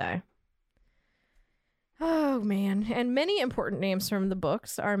summer's day. Oh, man. And many important names from the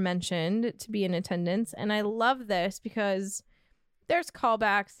books are mentioned to be in attendance. And I love this because there's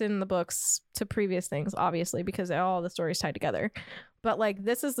callbacks in the books to previous things, obviously, because all the stories tied together. But like,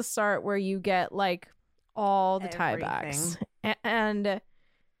 this is the start where you get like all the tiebacks. Everything. And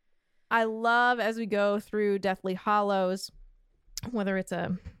I love as we go through Deathly Hollows, whether it's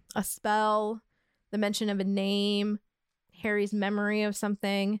a spell, the mention of a name, Harry's memory of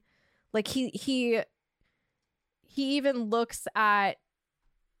something. Like he even looks at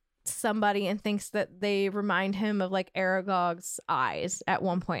somebody and thinks that they remind him of like Aragog's eyes at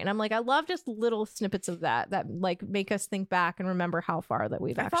one point. And I'm like, I love just little snippets of that like make us think back and remember how far that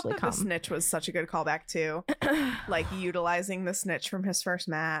we've I thought actually that come. the snitch was such a good callback too. Like utilizing the snitch from his first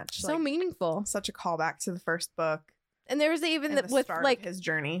match. So like, meaningful. such a callback to the first book. And there was even And the with start like of his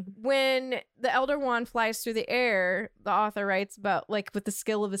journey. when the Elder Wand flies through the air, the author writes about like with the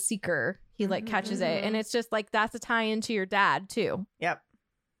skill of a seeker, he like catches it. And it's just like that's a tie into your dad too. Yep.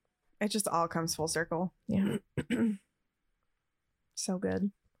 It just all comes full circle. Yeah. So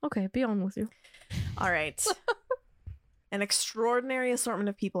good. Okay, be on with you. All right. An extraordinary assortment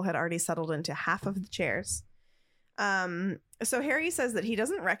of people had already settled into half of the chairs. So Harry says that he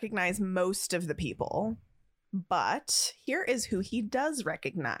doesn't recognize most of the people, but here is who he does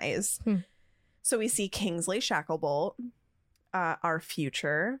recognize. So we see Kingsley Shacklebolt, our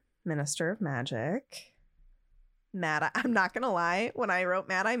future Minister of Magic. I'm not gonna lie, when I wrote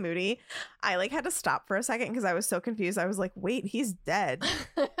Mad-Eye Moody, I like had to stop for a second because I was so confused. I was like, wait, he's dead.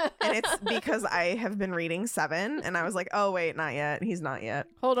 And it's because I have been reading 7 and I was like, oh wait, not yet. He's not yet.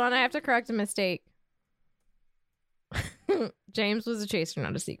 Hold on, I have to correct a mistake. James was a chaser,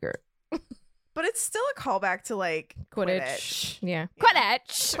 not a seeker. But it's still a callback to like Quidditch. Yeah. Yeah.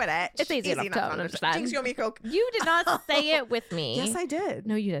 Quidditch. Quidditch. It's easy enough to understand. Jinx, you owe me a Coke. You did not say it with me. Yes, I did.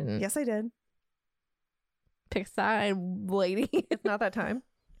 No, you didn't. Yes, I did. Pick side, lady. It's not that time.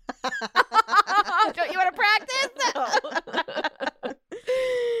 Don't you want to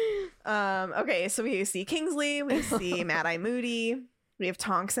practice? Okay, so we see Kingsley, we see Mad-Eye Moody, we have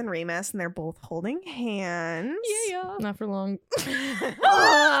Tonks and Remus, and they're both holding hands. Yeah. Not for long.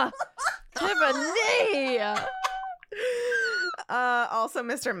 Tiffany! Also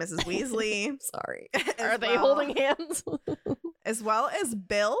Mr. and Mrs. Weasley. Sorry. As Are they well- holding hands? as well as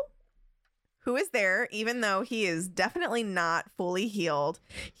Bill, who is there, even though he is definitely not fully healed.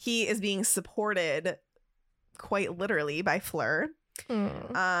 He is being supported quite literally by Fleur.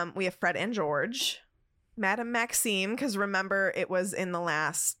 We have Fred and George, Madame Maxime, because remember it was in the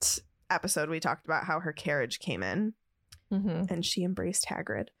last episode we talked about how her carriage came in and she embraced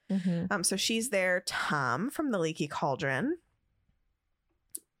Hagrid. So she's there. Tom from the Leaky Cauldron.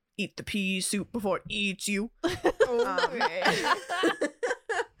 Eat the pea soup before it eats you.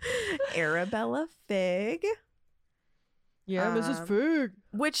 Arabella Fig, Yeah, Mrs. Fig.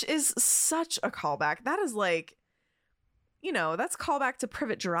 which is such a callback. That is like, you know, that's callback to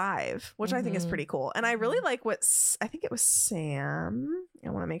Privet Drive, which I think is pretty cool. And I really like what I think it was Sam. I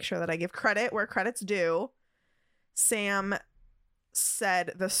want to make sure that I give credit where credit's due. Sam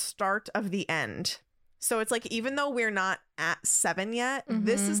said the start of the end. So it's like, even though we're not at 7 yet,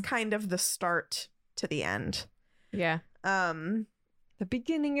 this is kind of the start to the end. Yeah. The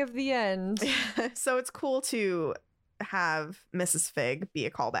beginning of the end. So it's cool to have Mrs. Fig be a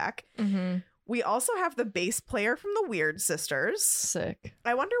callback. We also have the bass player from the Weird Sisters. Sick.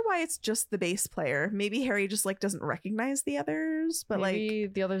 I wonder why it's just the bass player. Maybe Harry just like doesn't recognize the others, but Maybe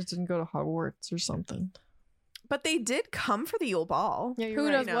the others didn't go to Hogwarts or something. but they did come for the Yule Ball. Yeah,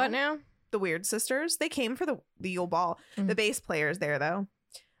 Who does what now? The Weird Sisters. They came for the Yule Ball. The bass player's there though.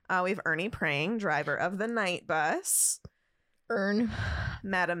 We have Ernie Prang, driver of the night bus. Ern.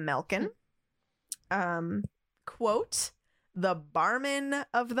 Madam Melkin. Quote, the barman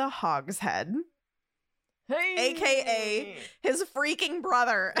of the Hogshead, Hey! aka his freaking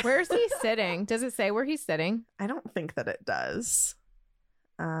brother. Where's he sitting? Does it say where he's sitting? I don't think that it does.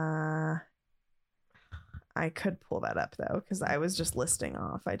 I could pull that up though, because I was just listing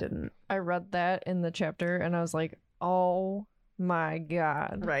off. I didn't. I read that in the chapter and I was like, oh my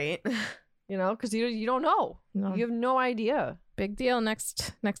God. Right. You know, because you don't know. No. You have no idea. Big deal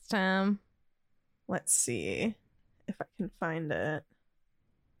next time. Let's see if I can find it.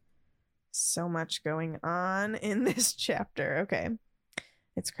 So much going on in this chapter. Okay.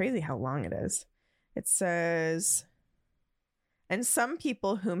 It's crazy how long it is. It says, and some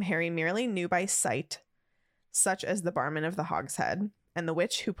people whom Harry merely knew by sight, such as the barman of the Hogshead and the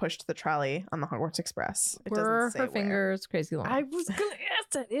witch who pushed the trolley on the Hogwarts Express. It Were doesn't say her where. fingers crazy long? I was going to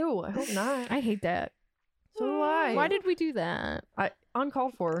ask that. Ew, I hope not. I hate that. So do I. Why did we do that?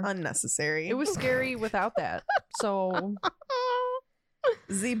 Uncalled for. Unnecessary. It was scary without that. So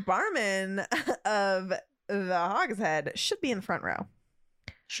the barman of the Hogshead should be in front row,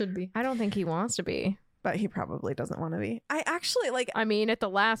 should be. I don't think he wants to be. but he probably doesn't want to be. I actually like. I mean, at the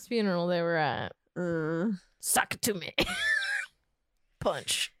last funeral they were at. Suck it to me.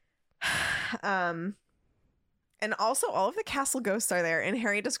 Punch. And also all of the castle ghosts are there, and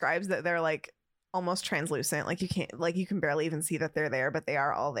Harry describes that they're like almost translucent, like you can barely even see that they're there, but they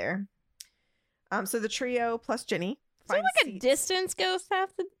are all there. So the trio plus Ginny. Is there like a distance ghosts have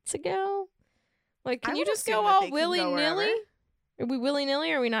to go? Like, can you just go all willy-nilly? Are we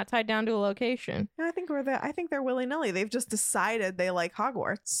willy-nilly, or are we not tied down to a location? I think they're willy-nilly. They've just decided they like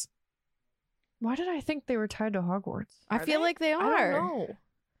Hogwarts. Why did I think they were tied to Hogwarts? I feel like they are. I don't know.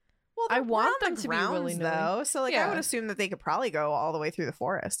 Well, I want we're on them the to be grounds, willy-nilly. though. So like I Yeah. would assume that they could probably go all the way through the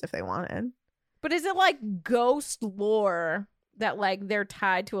forest if they wanted. But is it like ghost lore that like they're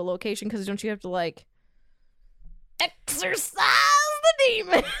tied to a location? Because don't you have to like exorcise the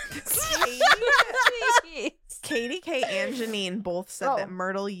demons? Katie, Kate, and Janine both said Oh. that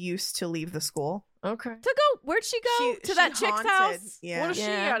Myrtle used to leave the school. Okay. To go, where'd she go? To that chick's haunted- house? Yeah, What does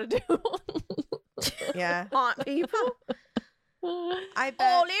Yeah. she gotta do? yeah. Haunt people. I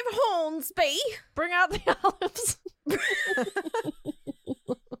bet. Olive Hornsby. Bring out the olives.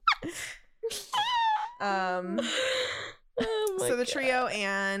 Oh my So the God. trio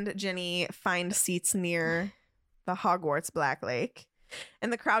and Ginny find seats near the Hogwarts Black Lake.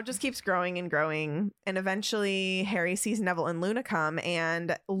 And the crowd just keeps growing and growing. And eventually Harry sees Neville and Luna come,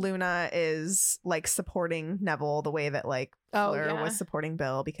 and Luna is like supporting Neville the way that like Oh, Fleur yeah. was supporting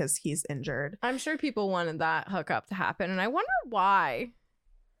Bill because he's injured. I'm sure people wanted that hookup to happen, and I wonder why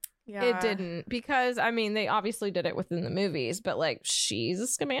Yeah. it didn't. Because I mean, they obviously did it within the movies, but like, she's a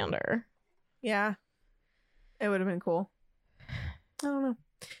Scamander. Yeah. It would have been cool. I don't know.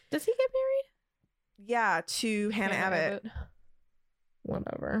 Does he get married? Yeah, to Hannah Abbott.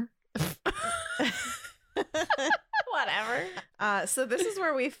 Whatever. Whatever. So this is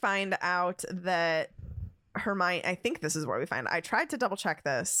where we find out that Hermione, I think this is where we find, I tried to double check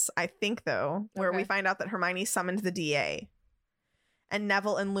this. I think though, where we Okay. find out that Hermione summoned the DA and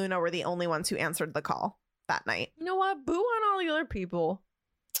Neville and Luna were the only ones who answered the call that night. You know what? Boo on all the other people.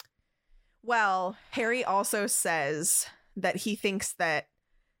 Well, Harry also says that he thinks that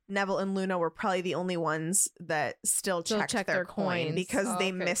Neville and Luna were probably the only ones that still checked check their their coin coins. because Oh, they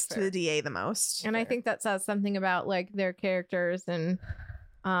okay, missed fair. the DA the most. And I think that says something about like their characters and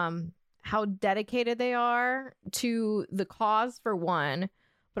how dedicated they are to the cause for one,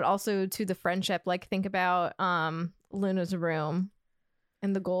 but also to the friendship. Like think about Luna's room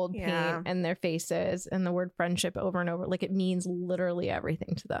and the gold Yeah. paint and their faces and the word friendship over and over. Like it means literally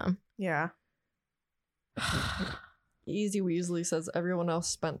everything to them. Yeah. Easy Weasley says everyone else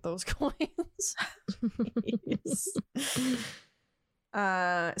spent those coins.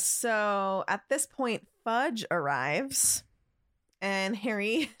 So at this point, Fudge arrives, and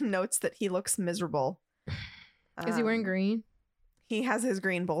Harry notes that he looks miserable. Is he wearing Um, green? He has his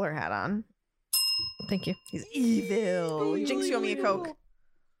green bowler hat on. Thank you. He's evil. Jinx, you owe me a Coke.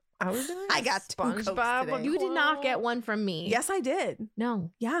 I was doing I got two Cokes SpongeBob. today. You did not get one from me. Yes, I did. No.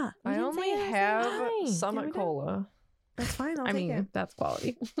 Yeah, I didn't only say that have last time. Summit Yeah, we did. Cola. that's fine. I'll I take mean, it. that's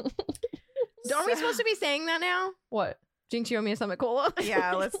quality. Aren't we supposed to be saying that now? What? Jinx, you owe me a Summit Cola.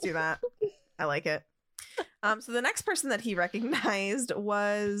 Yeah, let's do that. I like it. So the next person that he recognized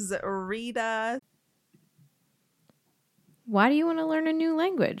was Rita. Why do you want to learn a new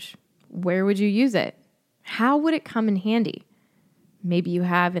language? Where would you use it? How would it come in handy? Maybe you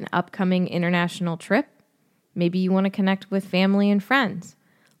have an upcoming international trip. Maybe you want to connect with family and friends,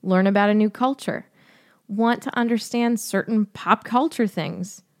 learn about a new culture, want to understand certain pop culture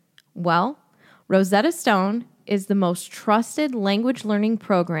things. Well, Rosetta Stone is the most trusted language learning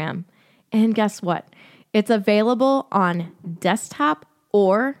program. And guess what? It's available on desktop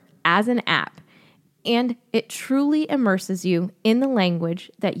or as an app. And it truly immerses you in the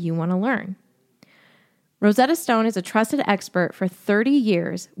language that you want to learn. Rosetta Stone is a trusted expert for 30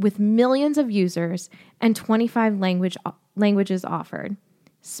 years with millions of users and 25 languages offered.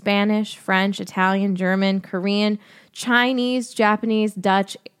 Spanish, French, Italian, German, Korean, Chinese, Japanese,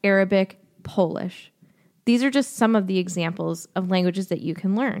 Dutch, Arabic, Polish. These are just some of the examples of languages that you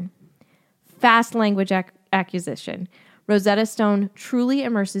can learn. Fast language acquisition. Rosetta Stone truly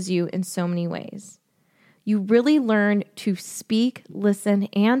immerses you in so many ways. You really learn to speak, listen,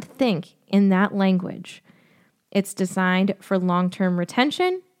 and think in that language. It's designed for long-term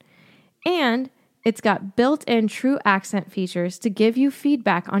retention, and it's got built-in true accent features to give you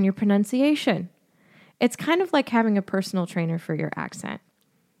feedback on your pronunciation. It's kind of like having a personal trainer for your accent.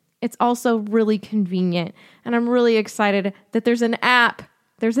 It's also really convenient, and I'm really excited that there's an app.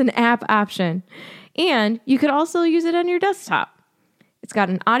 There's an app option, and you could also use it on your desktop. It's got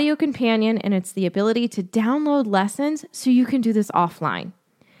an audio companion, and it's the ability to download lessons so you can do this offline.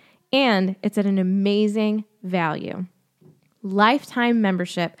 and it's at an amazing value. Lifetime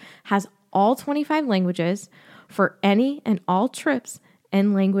membership has all 25 languages for any and all trips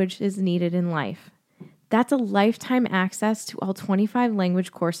and languages needed in life. That's a lifetime access to all 25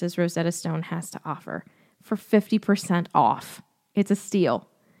 language courses Rosetta Stone has to offer for 50% off. It's a steal.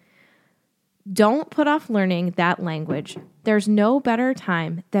 Don't put off learning that language. There's no better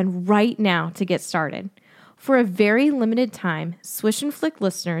time than right now to get started. For a very limited time, Swish and Flick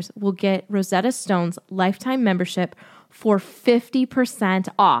listeners will get Rosetta Stone's lifetime membership for 50%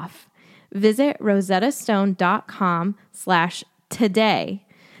 off. Visit rosettastone.com/today.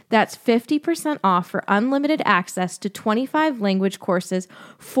 That's 50% off for unlimited access to 25 language courses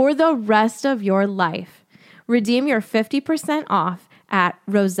for the rest of your life. Redeem your 50% off at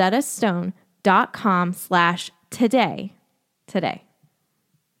rosettastone.com/today. Today.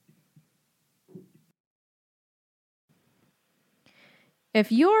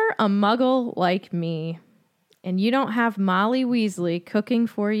 If you're a muggle like me and you don't have Molly Weasley cooking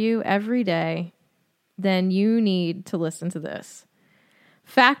for you every day, then you need to listen to this.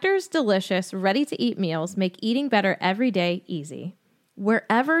 Factor's delicious, ready-to-eat meals make eating better every day easy.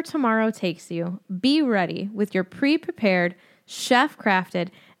 Wherever tomorrow takes you, be ready with your pre-prepared, chef-crafted,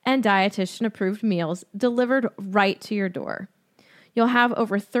 and dietitian-approved meals delivered right to your door. You'll have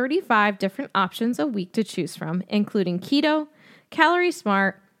over 35 different options a week to choose from, including keto, calorie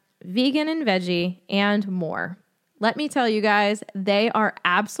smart, vegan and veggie, and more. Let me tell you guys, they are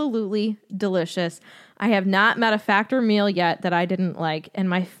absolutely delicious. I have not met a Factor meal yet that I didn't like, and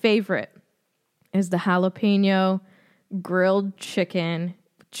my favorite is the jalapeno grilled chicken,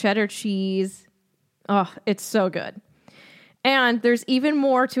 cheddar cheese. Oh, it's so good. And there's even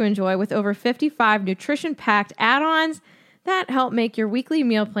more to enjoy with over 55 nutrition-packed add-ons that help make your weekly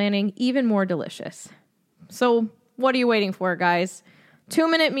meal planning even more delicious. So what are you waiting for, guys?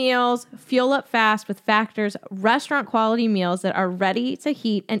 2-minute meals, fuel up fast with Factor's restaurant-quality meals that are ready to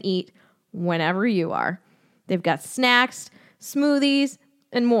heat and eat whenever you are. They've got snacks, smoothies,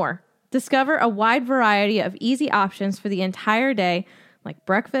 and more. Discover a wide variety of easy options for the entire day, like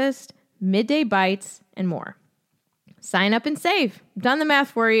breakfast, midday bites, and more. Sign up and save. Done the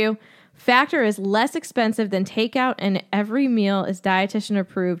math for you. Factor is less expensive than takeout, and every meal is dietitian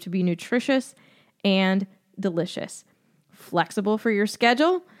approved to be nutritious and delicious. Flexible for your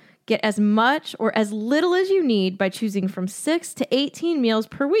schedule? Get as much or as little as you need by choosing from 6 to 18 meals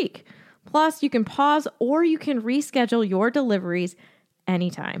per week. Plus, you can pause or you can reschedule your deliveries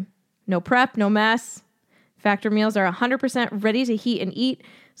anytime. No prep, no mess. Factor meals are 100% ready to heat and eat,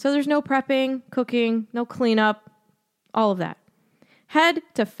 so there's no prepping, cooking, no cleanup, all of that. Head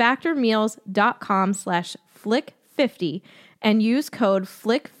to factormeals.com/flick50 and use code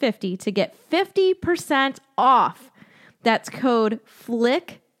FLICK50 to get 50% off. That's code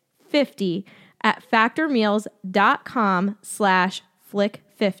FLICK50 at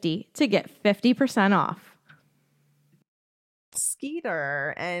factormeals.com/flick50 to get 50% off.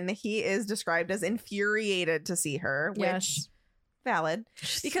 Skeeter, and he is described as infuriated to see her, which Yes. valid.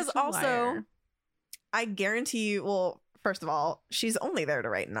 Because Such a also, liar. I guarantee you, well, first of all, she's only there to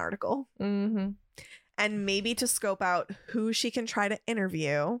write an article Mm-hmm. and maybe to scope out who she can try to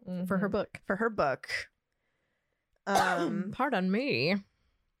interview For her book. for her book. Pardon me.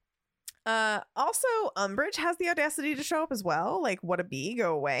 Also, Umbridge has the audacity to show up as well. Like, what a bee,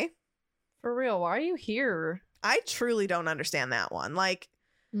 go away. For real, why are you here? I truly don't understand that one. Like,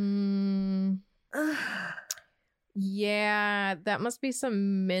 Yeah, that must be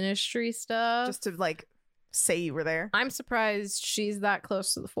some ministry stuff. just to like say you were there. I'm surprised she's that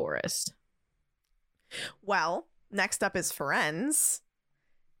close to the forest. Well, next up is Firenze.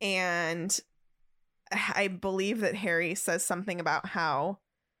 And I believe that Harry says something about how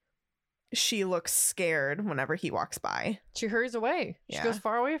she looks scared whenever he walks by. She hurries away. Yeah. She goes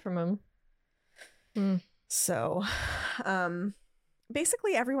far away from him. So,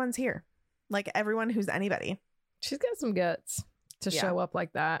 basically everyone's here. Like everyone who's anybody. She's got some guts to Yeah. show up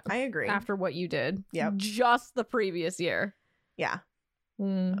like that I agree. after what you did. Yep. Just the previous year. Yeah.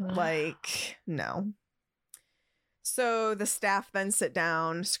 Mhm. Like, no. So the staff then sit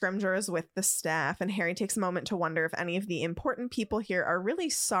down. Scrimgeour is with the staff, and Harry takes a moment to wonder if any of the important people here are really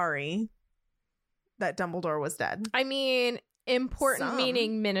sorry that Dumbledore was dead. I mean, important Some.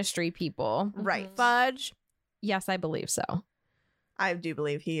 meaning ministry people. Right. Fudge, yes, I believe so. I do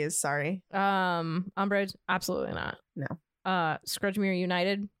believe he is sorry. Umbridge, absolutely not. No. Scrudgemere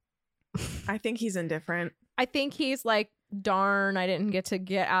United. I think he's indifferent. I think he's like darn, I didn't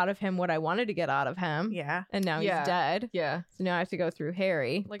get out of him what I wanted to get out of him. Yeah. And now Yeah. he's dead. Yeah. So now I have to go through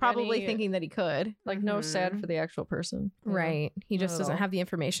Harry. Like probably any- thinking that he could. Like no sad Mhm. for the actual person. you know? Right. He Not just at doesn't all. have the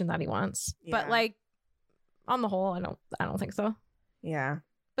information that he wants. But Yeah. like on the whole, I don't think so. Yeah.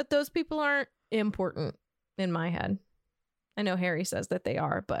 But those people aren't important in my head. I know Harry says that they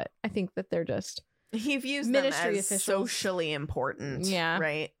are, but I think that they're just He views Ministry them as officials. socially important. Yeah.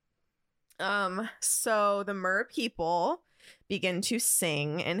 Right. So the Mer people begin to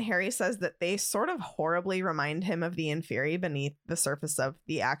sing, and Harry says that they sort of horribly remind him of the Inferi beneath the surface of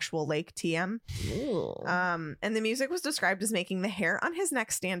the actual Lake TM. And the music was described as making the hair on his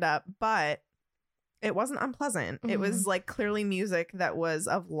neck stand up, but it wasn't unpleasant. It was like clearly music that was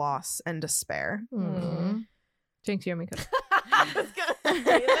of loss and despair. Mm. Jinx, you owe me could. I was gonna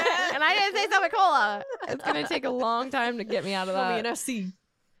say that. And I didn't say Summer Cola. It's gonna take a long time to get me out of Call me that. an SC.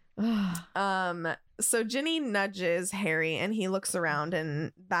 So Ginny nudges Harry and he looks around,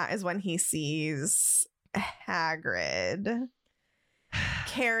 and that is when he sees Hagrid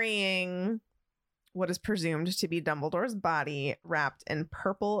carrying what is presumed to be Dumbledore's body wrapped in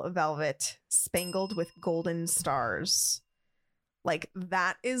purple velvet spangled with golden stars. Like,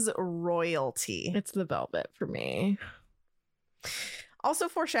 that is royalty. It's the velvet for me. Also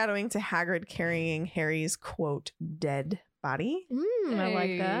foreshadowing to Hagrid carrying Harry's quote dead body. I like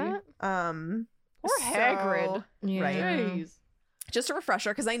Hey. that. Poor Hagrid. Yeah. Right. Jeez. Just a refresher,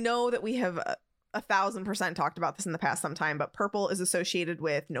 because I know that we have 1,000% talked about this in the past sometime, but purple is associated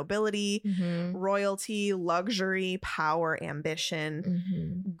with nobility, Mhm. royalty, luxury, power, ambition.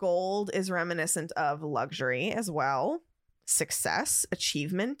 Mhm. Gold is reminiscent of luxury as well, success,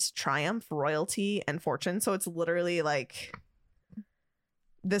 achievement, triumph, royalty, and fortune. So it's literally like,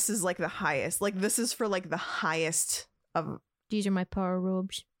 this is like the highest. Like, this is for like the highest of, These are my power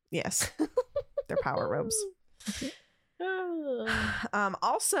robes. yes, they're power robes.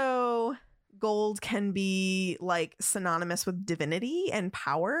 Also, gold can be like synonymous with divinity and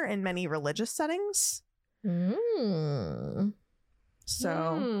power in many religious settings. Mm.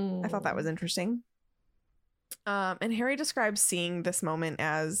 So I thought that was interesting. And Harry describes seeing this moment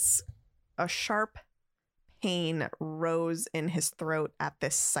as a sharp pain rose in his throat at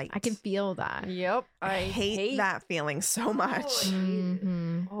this sight. I can feel that. Yep. I hate that feeling so much.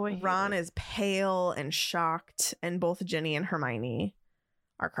 Mhm. Oh, I hate Ron it. is pale and shocked, and both Ginny and Hermione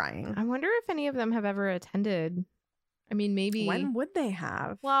are crying. I wonder if any of them have ever attended. I mean, maybe. When would they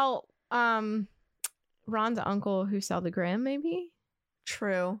have? Well, Ron's uncle who saw the Grimm, maybe.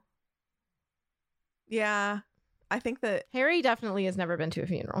 True. Yeah. I think that, Harry definitely has never been to a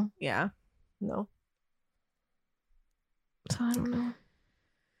funeral, yeah. No. so I don't know.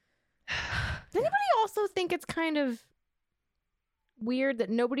 Does anybody also think it's kind of weird that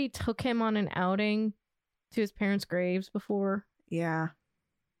nobody took him on an outing to his parents' graves before? Yeah.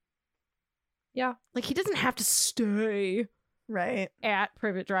 Yeah. Like, he doesn't have to stay Right. at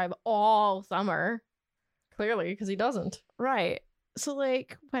Privet Drive all summer. Clearly, because he doesn't. Right. So,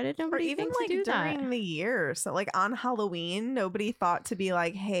 like, why did Or nobody even think like to do during that? the year. So like on Halloween, nobody thought to be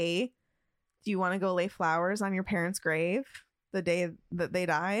like, hey, do you want to go lay flowers on your parents' grave the day that they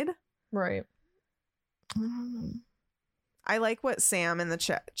died? Right. I like what Sam in the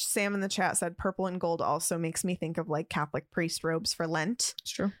chat said, purple and gold also makes me think of like Catholic priest robes for Lent.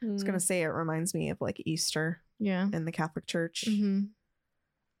 It's true. I was gonna say it reminds me of like Easter Yeah. in the Catholic Church. Mm-hmm.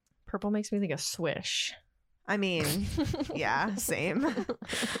 Purple makes me think of Swish. I mean, yeah, same.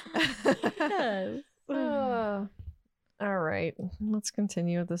 Yes. All right. Let's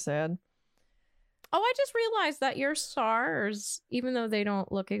continue with the sad. Oh, I just realized that your stars, even though they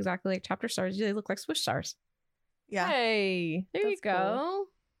don't look exactly like chapter stars, they look like swish stars. Yeah, Hey. There you that's cool. go.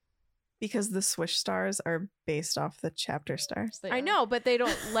 because the swish stars are based off the chapter stars. They I are. know, but they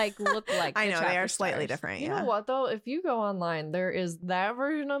don't like look like. I the know they chapter are slightly stars. different. You Yeah. know what though? If you go online, there is that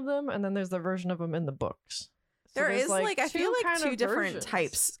version of them, and then there's the version of them in the books. So There there's, is like I feel like kind two of different versions.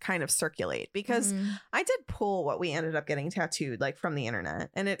 types kind of circulate, because Mhm. I did pull what we ended up getting tattooed like from the internet,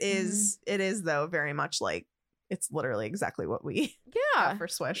 and it is though very much like it's literally exactly what we Yeah. have for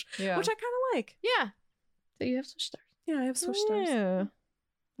Swish, Yeah. which I kind of like. Yeah. So you have swish stars. Yeah, I have Swish stars. Yeah.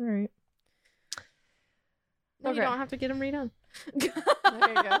 All right. Then you Okay. don't have to get them redone. There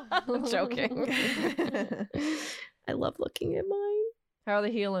you go. I'm joking. I love looking at mine. How are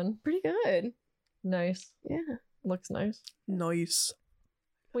they healing? Pretty good. Nice. Yeah. Looks nice. Nice.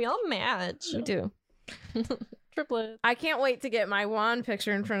 We all match. We do. Triplet. I can't wait to get my wand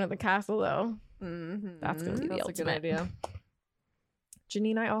picture in front of the castle, though. Mm-hmm. That's gonna be the That's a good ultimate. idea.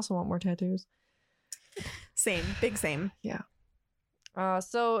 Janine, I also want more tattoos. Same, big same.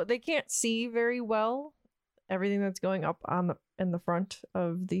 So they can't see very well everything that's going up in the front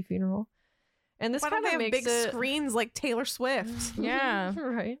of the funeral. And this Why don't kind they of have makes big it screens like Taylor Swift? Yeah.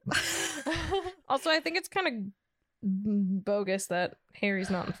 right. Also, I think it's kind of bogus that Harry's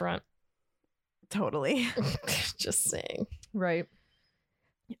not in front. Totally. Just saying. Right.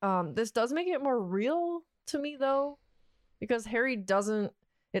 This does make it more real to me though, because Harry doesn't.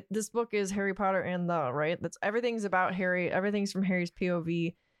 This book is Harry Potter and right. That's everything's about Harry. Everything's from Harry's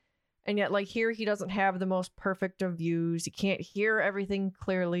POV, and yet like here he doesn't have the most perfect of views. He can't hear everything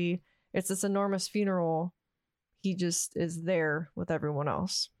clearly. It's this enormous funeral. He just is there with everyone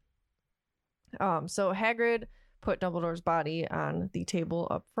else. So Hagrid put Dumbledore's body on the table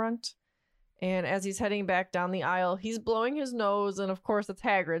up front. And as he's heading back down the aisle, he's blowing his nose. And of course, it's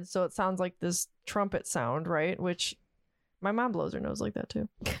Hagrid. So it sounds like this trumpet sound, right? Which my mom blows her nose like that too.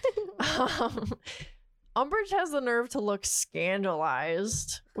 Umbridge has the nerve to look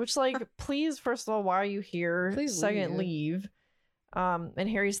scandalized, which like, please, first of all, why are you here? Please Second, leave. And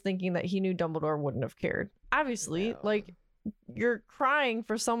Harry's thinking that he knew Dumbledore wouldn't have cared. Obviously, like, you're crying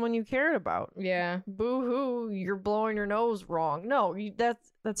for someone you cared about. Yeah. Boo-hoo, you're blowing your nose wrong. No,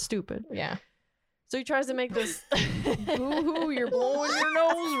 that's stupid. Yeah. So he tries to make this Boo-hoo, you're blowing your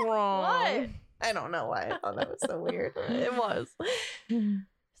nose wrong. What? I don't know why I thought that was so weird. It was.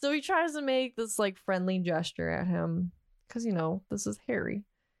 So he tries to make this like friendly gesture at him because this is Harry.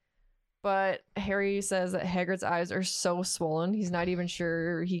 But Harry says that Hagrid's eyes are so swollen he's not even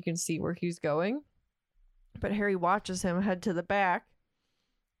sure he can see where he's going. But Harry watches him head to the back,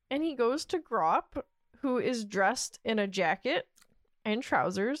 and he goes to Grop, who is dressed in a jacket and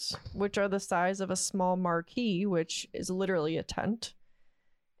trousers, which are the size of a small marquee, which is literally a tent.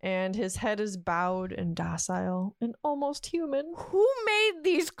 And his head is bowed and docile and almost human. Who made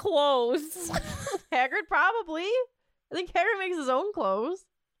these clothes? Hagrid, probably. I think Harry makes his own clothes.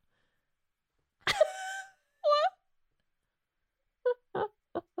 How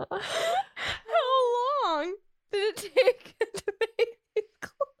long did it take to make these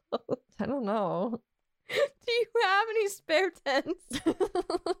clothes? I don't know. Do you have any spare tents?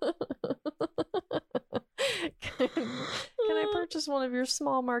 Can I purchase one of your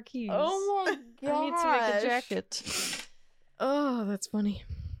small marquees? Oh my god. I need to make a jacket. Oh, that's funny.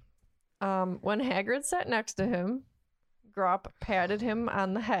 When Hagrid sat next to him, Grop patted him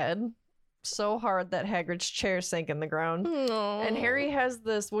on the head so hard that Hagrid's chair sank in the ground. And Harry has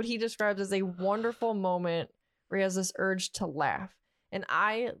this, what he describes as a wonderful moment where he has this urge to laugh. And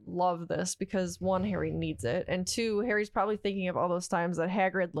I love this because one, Harry needs it. And two, Harry's probably thinking of all those times that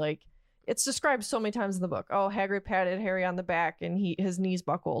Hagrid, like, it's described so many times in the book. Oh, Hagrid patted Harry on the back and his knees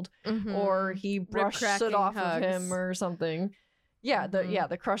buckled. Or he brushed it off of him or something. Yeah,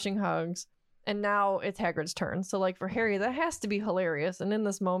 the crushing hugs. And now it's Hagrid's turn. So like for Harry, that has to be hilarious. And in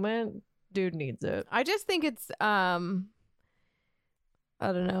this moment, dude needs it. I just think it's I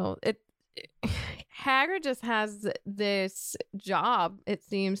don't know. Hagrid just has this job, it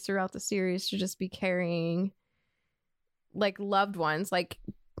seems, throughout the series to just be carrying like loved ones, like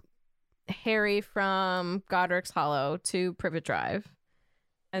Harry from Godric's Hollow to Privet Drive,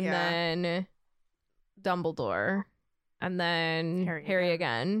 and then Dumbledore, and then Harry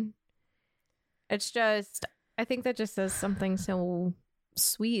again. It's just, I think that just says something so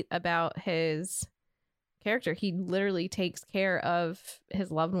sweet about his character. He literally takes care of his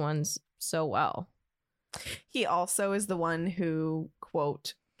loved ones so well. He also is the one who,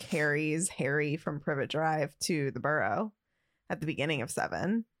 quote, carries Harry from Privet Drive to the Burrow at the beginning of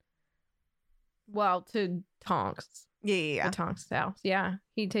 7. Well, to Tonks. Yeah. To Tonks' house. Yeah.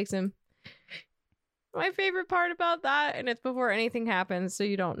 He takes him. My favorite part about that, and it's before anything happens, so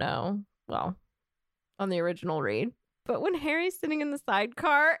you don't know. Well, on the original read. But when Harry's sitting in the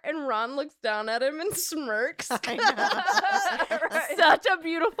sidecar and Ron looks down at him and smirks. I know. Right. Such a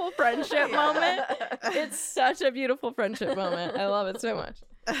beautiful friendship moment. It's such a beautiful friendship moment. I love it so much.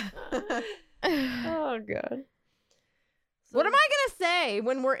 Oh, God. What am I going to say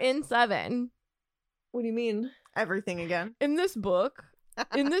when we're in 7? What do you mean? Everything again. In this book.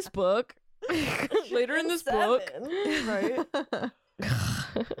 Later in this book. Right?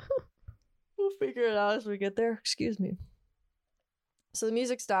 We'll figure it out as we get there. Excuse me. So the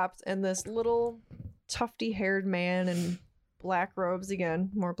music stops, and this little tufty-haired man in black robes,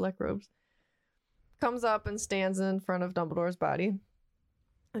 again, more black robes, comes up and stands in front of Dumbledore's body.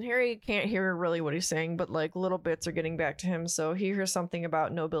 And Harry can't hear really what he's saying, but like little bits are getting back to him. So he hears something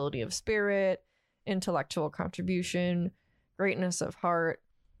about nobility of spirit, intellectual contribution, greatness of heart.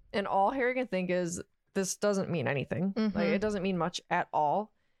 And all Harry can think is, this doesn't mean anything. Like, it doesn't mean much at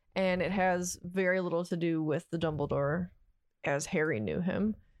all. And it has very little to do with the Dumbledore as Harry knew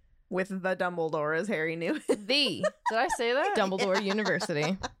him. with the Dumbledore as Harry knew it. The Did I say that? Dumbledore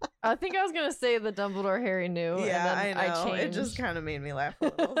University. I think I was gonna say the Dumbledore Harry knew. Yeah, I and then know. I It just changed. kind of made me laugh a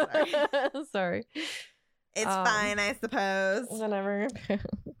little. Sorry. Sorry. It's Um, fine, I suppose. Whatever.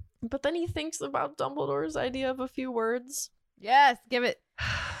 But then he thinks about Dumbledore's idea of a few words. Yes, give it.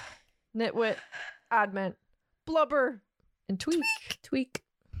 Nitwit, oddment, blubber, and tweak. Tweak.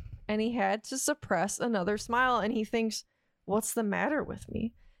 And he had to suppress another smile, and he thinks, what's the matter with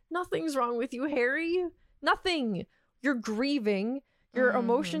me? Nothing's wrong with you, Harry. Nothing. You're grieving. Your Mhm.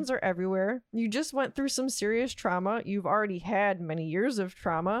 emotions are everywhere. You just went through some serious trauma. You've already had many years of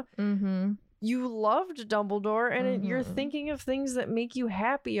trauma. Mm-hmm. You loved Dumbledore, and you're Mhm. thinking of things that make you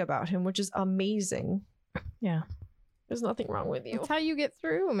happy about him, which is amazing. Yeah. There's nothing wrong with you. That's how you get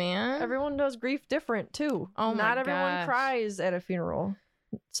through, man. Everyone does grief different too. Oh my Not everyone gosh. cries at a funeral.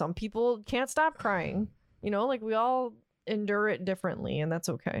 Some people can't stop crying. You know, like we all endure it differently, and that's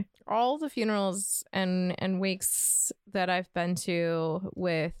okay. All the funerals and wakes that I've been to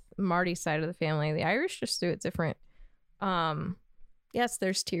with Marty's side of the family, the Irish just do it different. Yes,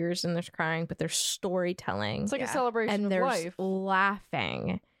 there's tears and there's crying, but there's storytelling. It's like a Yeah. celebration and of there's life.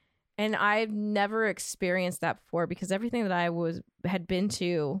 laughing. And I've never experienced that before because everything that I had been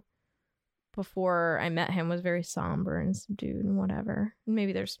to before I met him was very somber and subdued and whatever.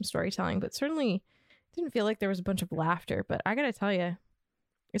 Maybe there's some storytelling, but certainly didn't feel like there was a bunch of laughter. But I gotta tell you,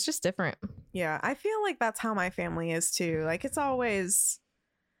 it's just different. Yeah, I feel like that's how my family is too. Like it's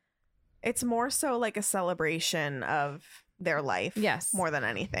more so like a celebration of their life. Yes. More than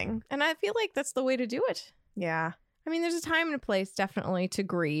anything. And I feel like that's the way to do it. Yeah. I mean, there's a time and a place definitely to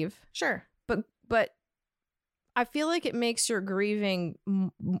grieve, Sure. but I feel like it makes your grieving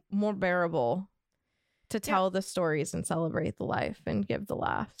more bearable to tell the stories and celebrate the life and give the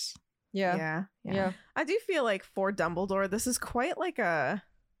laughs. Yeah. Yeah. I do feel like for Dumbledore, this is quite like a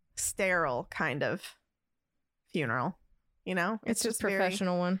sterile kind of funeral. You know? It's just very-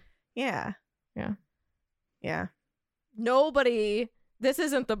 professional one. Yeah. Yeah. Yeah. Nobody. This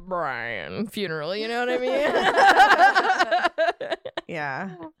isn't the Brian funeral. You know what I mean?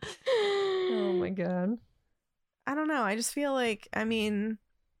 Yeah. Oh my god. I don't know. I just feel like, I mean,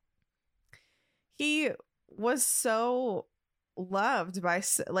 he was so loved by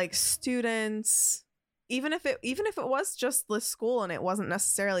like students, even if it was just the school and it wasn't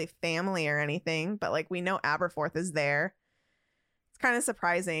necessarily family or anything, but like we know Aberforth is there. It's kind of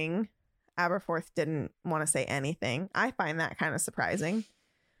surprising Aberforth didn't want to say anything. I find that kind of surprising.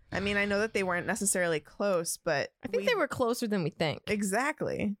 I mean, I know that they weren't necessarily close, but I think they were closer than we think.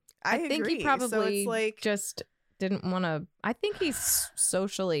 exactly. I think agree. he probably so it's like just didn't want to. I think he's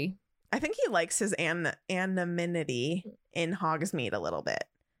socially. I think he likes his anonymity in Hogsmeade a little bit.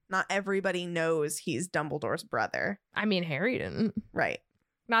 Not everybody knows he's Dumbledore's brother. I mean, Harry didn't. Right.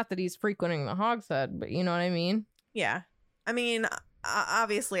 Not that he's frequenting the Hogshead, but you know what I mean? Yeah. I mean,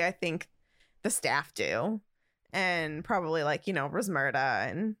 obviously, I think the staff do. And probably like, you know, Rosmerta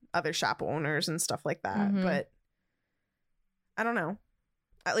and other shop owners and stuff like that. Mhm. But I don't know.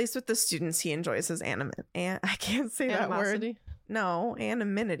 At least with the students, he enjoys his I can't say that word. Animosity. No,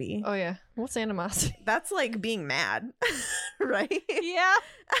 anonymity. Oh yeah. What's animosity? That's like being mad, right? Yeah.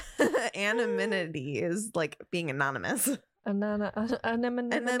 Anonymity is like being anonymous.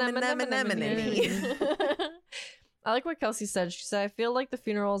 Anonymity. I like what Kelsey said. She said, I feel like the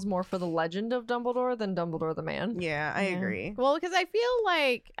funeral is more for the legend of Dumbledore than Dumbledore the man. Yeah, I Yeah. agree. Well, because I feel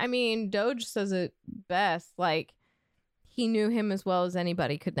like, I mean, Doge says it best. Like, he knew him as well as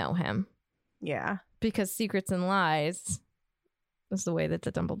anybody could know him. Yeah. Because secrets and lies is the way that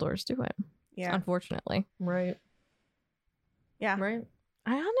the Dumbledores do it. Yeah. Unfortunately. Right. Yeah. Right.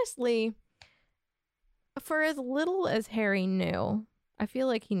 I honestly, for as little as Harry knew, I feel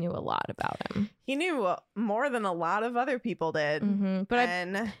like he knew a lot about him. He knew more than a lot of other people did. Mm-hmm. But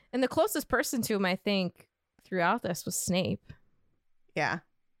and and the closest person to him, I think, throughout this was Snape. yeah.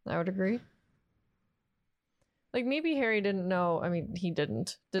 I would agree. Like maybe Harry didn't know. I mean, he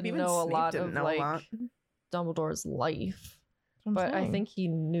didn't Even know a Snape lot didn't of know a like lot. Dumbledore's life, I'm but I saying. think he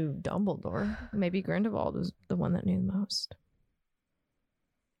knew Dumbledore. Maybe Grindelwald was the one that knew the most.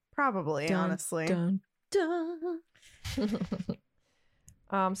 Probably, Dun, honestly. Dun, dun.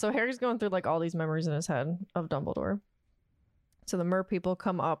 So Harry's going through like all these memories in his head of Dumbledore. So the mer people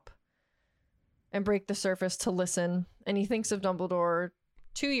come up and break the surface to listen, and he thinks of Dumbledore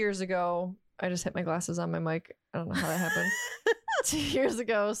 2 years ago. I just hit my glasses on my mic. I don't know how that happened. 2 years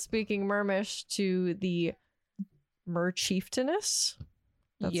ago, speaking Mermish to the Mer Chieftainess.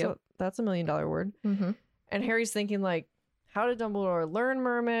 Yep. That's $1 million word. Mm-hmm. And Harry's thinking like, how did Dumbledore learn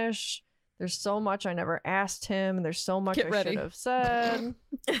Mermish? There's so much I never asked him. There's so much Get I ready. should have said.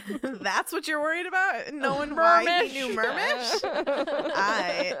 That's what you're worried about? Knowing why he knew Mermish?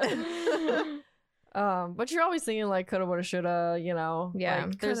 But you're always thinking like coulda, woulda, shoulda, you know. Yeah.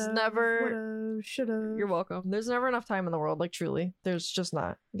 Like, there's never. Shoulda. You're welcome. There's never enough time in the world. Like truly, there's just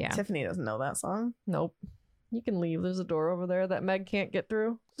not. Yeah. Tiffany doesn't know that song. Nope. You can leave. There's a door over there that Meg can't get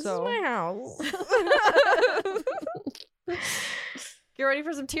through. So This is my house. get ready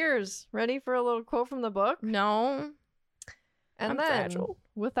for some tears. Ready for a little quote from the book? No. And I'm then, fragile.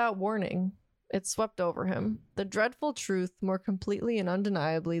 without warning, it swept over him. The dreadful truth more completely and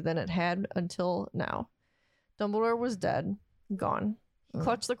undeniably than it had until now. Dumbledore was dead, gone. He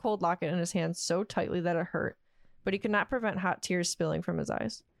clutched the cold locket in his hand so tightly that it hurt, but he could not prevent hot tears spilling from his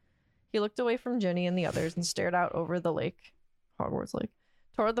eyes. He looked away from Ginny and the others and stared out over the lake, Hogwarts Lake,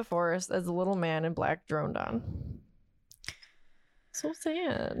 toward the forest as the little man in black droned on. So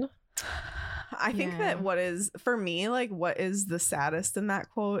sad. I think that Yeah. what is, for me, like what is the saddest in that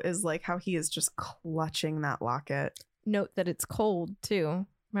quote is like how he is just clutching that locket. Note that it's cold too.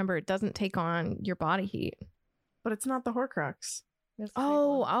 Remember, it doesn't take on your body heat. But it's not the Horcrux.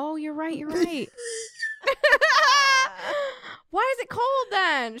 Oh, you're right. You're right. Why is it cold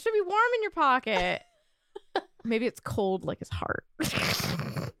then? It should be warm in your pocket. Maybe it's cold like his heart.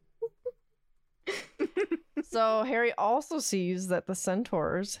 So Harry also sees that the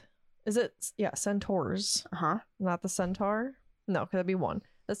centaurs, centaurs, Uh-huh. not the centaur? No, could that be one?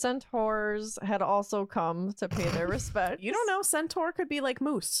 The centaurs had also come to pay their respects. You don't know, centaur could be like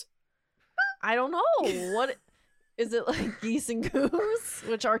moose. I don't know. What is it, like geese and goose,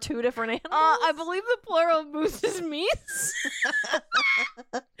 which are two different animals? I believe the plural of moose is meese.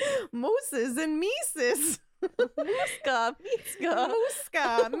 Mooses and Mises. Miska, Miska.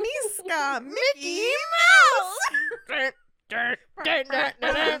 Mooska, Miska, Mickey Mouse.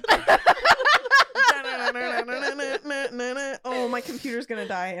 Oh, my computer's gonna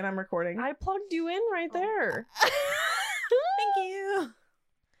die and I'm recording. I plugged you in right there. Thank you.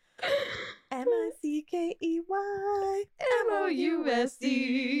 Mickey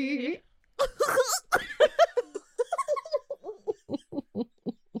MOUSD.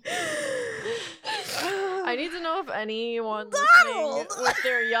 I need to know if anyone listening with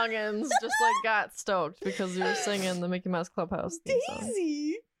their youngins just like got stoked because you were singing the Mickey Mouse Clubhouse theme song.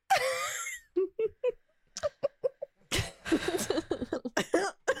 Daisy.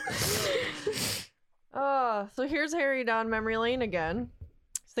 So here's Harry down memory lane again.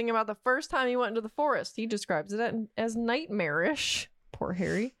 He's thinking about the first time he went into the forest. He describes it as nightmarish. Poor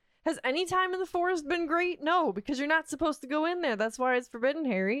Harry. Has any time in the forest been great? No, because you're not supposed to go in there. That's why it's forbidden,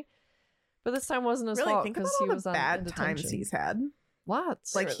 Harry. But this time wasn't his Really fault think about because all he the was on bad in times detention. he's had.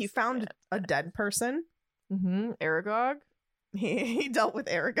 Lots. Like he found a dead person. Aragog. He dealt with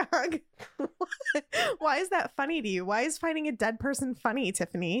Aragog. Why is that funny to you? Why is finding a dead person funny,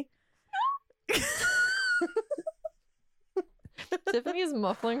 Tiffany? Tiffany is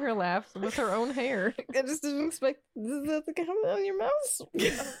muffling her laughs with her own hair. I just didn't expect that to come on your mouse.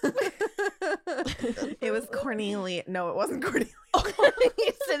 It was Cornelia. No, it wasn't Cornelia.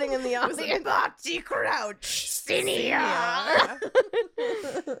 He's sitting in the It was audience. Barty Crouch. Cinia.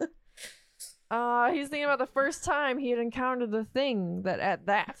 He's thinking about the first time he had encountered the thing that at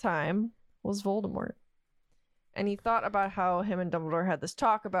that time was Voldemort. And he thought about how him and Dumbledore had this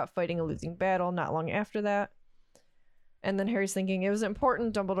talk about fighting a losing battle not long after that. And then Harry's thinking, it was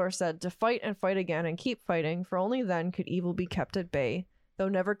important, Dumbledore said, to fight and fight again and keep fighting, for only then could evil be kept at bay, though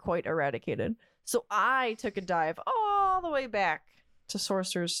never quite eradicated. So I took a dive all the way back to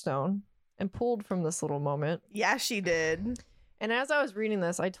Sorcerer's Stone and pulled from this little moment. Yeah, she did. And as I was reading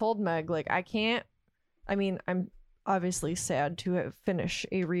this, I told Meg, like, I'm obviously sad to finish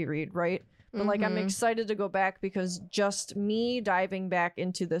a reread, right? But, like, I'm excited to go back because just me diving back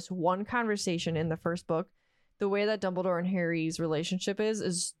into this one conversation in the first book, the way that Dumbledore and Harry's relationship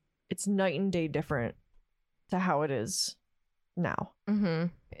is it's night and day different to how it is now. In,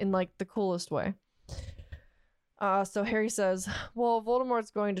 like, the coolest way. So Harry says, well,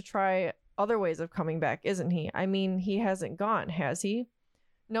 Voldemort's going to try other ways of coming back, isn't he? I mean, he hasn't gone, has he?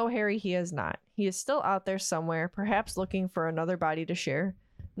 No, Harry, he has not. He is still out there somewhere, perhaps looking for another body to share.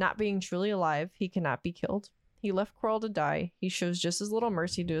 Not being truly alive, he cannot be killed. He left Quirrell to die. He shows just as little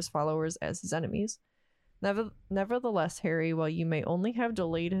mercy to his followers as his enemies. Nevertheless, Harry, while you may only have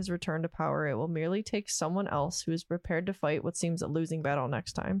delayed his return to power, it will merely take someone else who is prepared to fight what seems a losing battle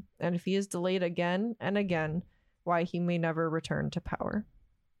next time. And if he is delayed again and again, why, he may never return to power.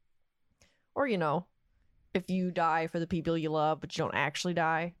 Or, you know, if you die for the people you love, but you don't actually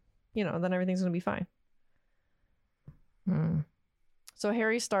die, you know, then everything's going to be fine. So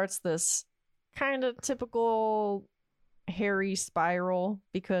Harry starts this kind of typical Harry spiral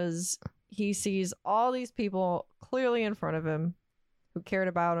because he sees all these people clearly in front of him who cared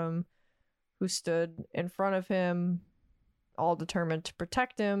about him, who stood in front of him, all determined to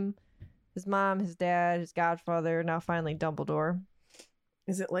protect him. His mom, his dad, his godfather, now finally Dumbledore.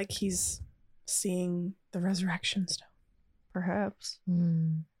 Is it like he's seeing the resurrection stone? Perhaps.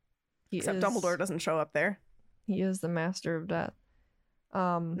 He Except is- Dumbledore doesn't show up there. He is the master of death.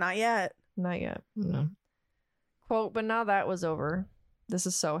 Not yet. Not yet. No. Quote, but now that was over. This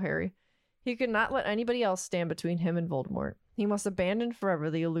is so Harry. He could not let anybody else stand between him and Voldemort. He must abandon forever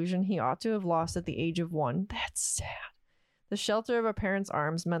the illusion he ought to have lost at the age of 1. That's sad. The shelter of a parent's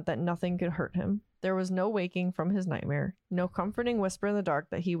arms meant that nothing could hurt him. There was no waking from his nightmare, no comforting whisper in the dark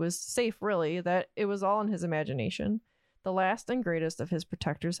that he was safe, really, that it was all in his imagination. The last and greatest of his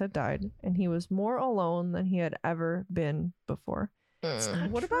protectors had died, and he was more alone than he had ever been before.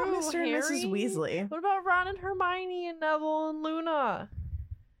 What about True, Mr. and Mrs. Harry? Weasley? What about Ron and Hermione and Neville and Luna?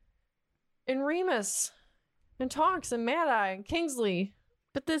 And Remus? And Tonks and Mad-Eye and Kingsley?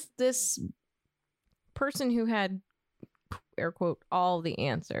 But this person who had, air quote, all the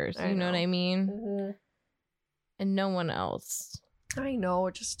answers, I you know what know. I mean? And no one else. I know,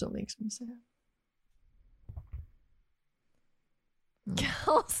 it just still makes me sad.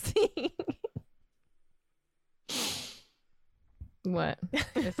 Kelsey. What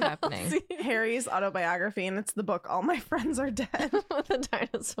is happening? Harry's autobiography, and it's the book All My Friends Are Dead. With the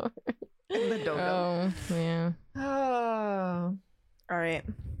dinosaur. And the dodo. Oh, yeah. Oh. All right.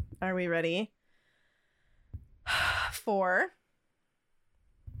 Are we ready for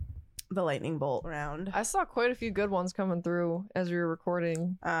the lightning bolt round? I saw quite a few good ones coming through as we were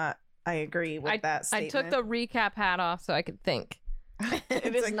recording. I agree with that I statement. took the recap hat off so I could think. It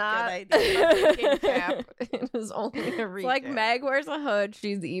It's is a good not idea. a thinking cap. It is only a recap. It's like Meg wears a hood,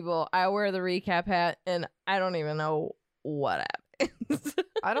 she's evil. I wear the recap hat, and I don't even know what happens.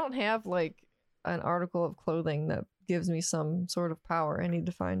 I don't have like an article of clothing that gives me some sort of power. I need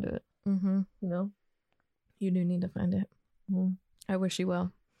to find it. Mm-hmm. You know? You do need to find it. Mhm. I wish you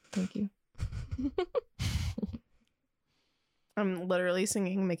well. Thank you. I'm literally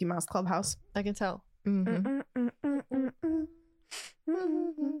singing Mickey Mouse Clubhouse. I can tell. Mm-hmm.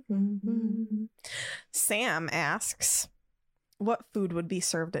 Sam asks, what food would be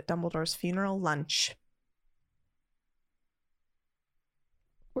served at Dumbledore's funeral lunch?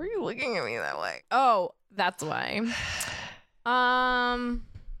 Were you looking at me that way? Oh, that's why.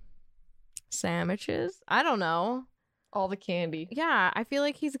 Sandwiches? I don't know. All the candy. Yeah, I feel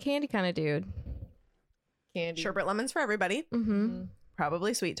like he's a candy kind of dude. Candy. Sherbet lemons for everybody. Mm-hmm.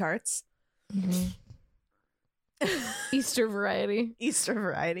 Probably sweet tarts. Easter variety. Easter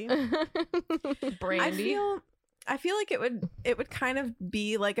variety. Brandy. I feel like it would kind of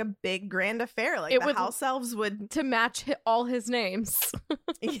be like a big grand affair. Like It the would- house elves would. to match all his names.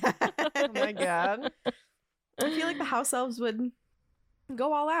 Yeah. Oh my god. I feel like the house elves would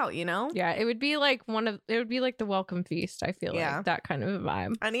go all out. You know. Yeah, it would be like it would be like the welcome feast. I feel Yeah. like that kind of a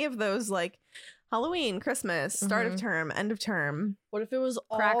vibe. Any of those like Halloween, Christmas, start of Mhm. term, end of term. What if it was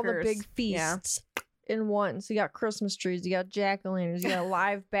all the Crackers. big Yeah. feasts in one? So you got Christmas trees, you got jack-o'-lanterns, you got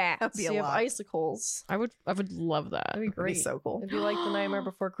live bats, be you a have lot. icicles. I would love that. That'd be It'd be great. so cool. It'd be like the Nightmare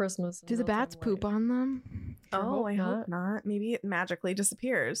Before Christmas. in Do the real-time bats poop life. on them? Sure Oh, hope I hope not. Maybe it magically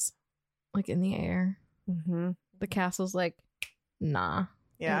disappears. Like in the air? Mm-hmm. The castle's like, nah,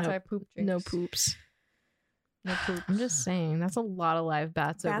 Yeah. Anti-poop no jinx. poops. No poop. I'm just saying, that's a lot of live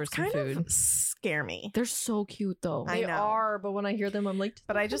bats over Bats some kind food. of scare me. They're so cute though. I They know. are, but when I hear them, I'm like,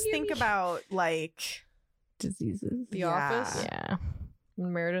 But I just think about like Diseases. The Yeah. Office. Yeah.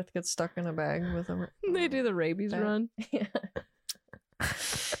 When Meredith gets stuck in a bag with a. They do the rabies Bat. run. Yeah.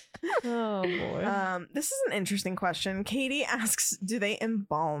 Oh boy. this is an interesting question. Katie asks, do they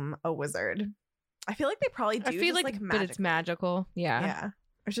embalm a wizard? I feel like they probably do. I feel just, like, but magic. it's magical. Yeah. Yeah.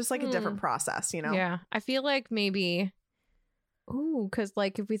 It's just like a different process, you know? Yeah. I feel like maybe, ooh, because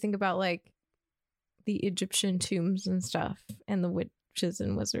like if we think about like the Egyptian tombs and stuff and the witches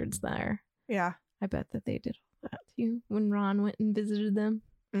and wizards there, Yeah. I bet that they did all that too when Ron went and visited them.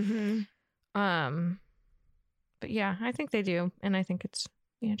 Mm-hmm. But yeah, I think they do, and I think it's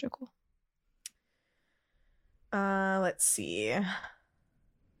magical. Let's see.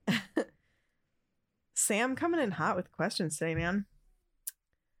 Sam coming in hot with questions today, man.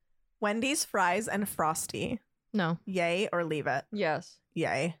 Wendy's, fries, and Frosty. No, Yay or leave it? Yes.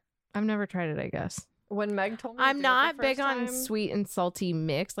 Yay. I've never tried it. I guess When Meg told me, to I'm do it not the big first on time- sweet and salty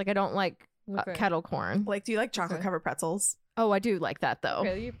mix. Like I don't like Okay. kettle corn. Like, do you like chocolate Okay. covered pretzels? Oh, I do like that though.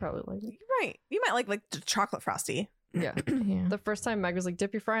 Okay, you probably like it. You're right. You might like the chocolate Frosty. Yeah. Yeah. The first time Meg was like,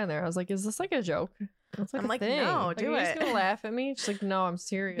 dip your fry in there, I was like, is this like a joke? It's I'm a like, thing. no, Like, do are you it. just gonna laugh at me? She's like, no, I'm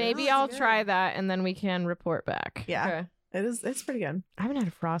serious. Maybe Oh, I'll it's try good. that and then we can report back. Yeah, Okay. it's pretty good. I haven't had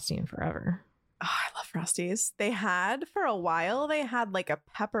a Frosty in forever. Oh, I love Frosties. They had for a while. They had like a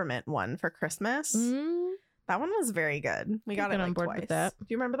peppermint one for Christmas. Mm. That one was very good. We got Get it on like board twice. with that. Do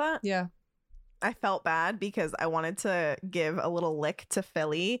you remember that? Yeah. I felt bad because I wanted to give a little lick to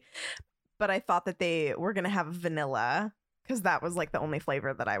Philly, but I thought that they were gonna have vanilla because that was like the only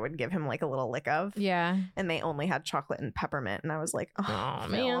flavor that I would give him like a little lick of. Yeah. And they only had chocolate and peppermint, and I was like, oh, Aw,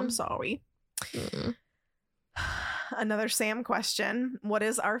 Phil, I'm man. sorry. Mm. Another Sam question. What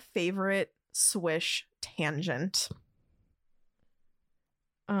is our favorite Swish tangent?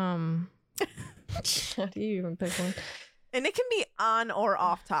 How do you even pick one? And it can be on or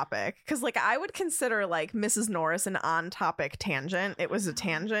off topic. Because, like, I would consider, like, Mrs. Norris an on-topic tangent. It was a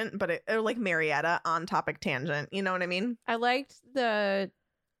tangent, but or, like, Marietta, on-topic tangent. You know what I mean? I liked the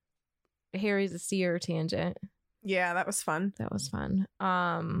Harry's a seer tangent. Yeah, that was fun. That was fun.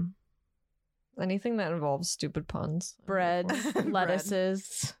 Anything that involves stupid puns. Breads, Bread.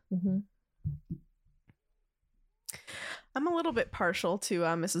 lettuces. Mm-hmm. I'm a little bit partial to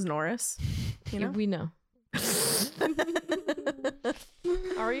Mrs. Norris. You Yeah, know? we know.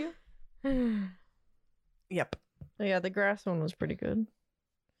 Are you? Yep. Oh, yeah, the grass one was pretty good.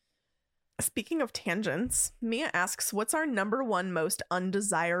 Speaking of tangents, Mia asks, what's our number one most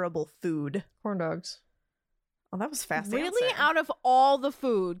undesirable food? Corn dogs. Oh, that was fast. Really? answer. Out of all the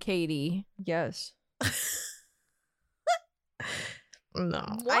food, Katie? Yes. No.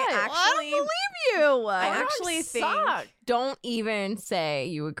 What? I don't believe you. I actually think Don't even say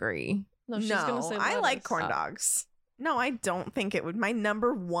you agree. No, she's gonna say I like lettuce. corn dogs. No, I don't think it would. My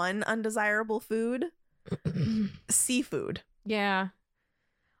number one undesirable food, seafood. Yeah.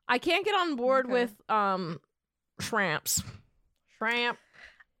 I can't get on board Okay. with shrimps. Shrimp.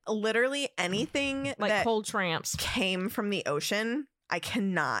 Literally anything Like that cold shrimps. came from the ocean, I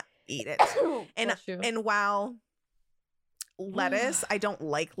cannot eat it. And Bless you. and while lettuce, I don't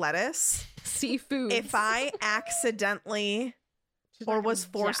like lettuce. Seafood. If I accidentally or was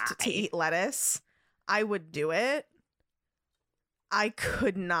forced to eat lettuce, I would do it. I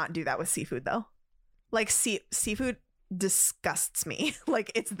could not do that with seafood though. Like seafood disgusts me.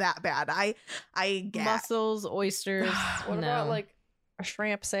 Like it's that bad. I get Mussels, oysters. What no. about like a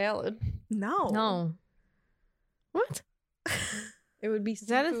shrimp salad? no. No. What? It would be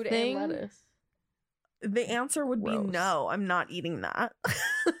that a seafood thing? and lettuce. The answer would be Gross. no. I'm not eating that.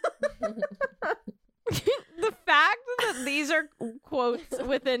 The fact that these are quotes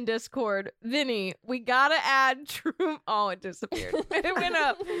within Discord, Vinny, we gotta add true. Oh, it disappeared. It went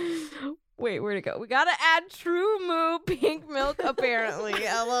up. Wait, where'd it go? We gotta add true moo pink milk, apparently.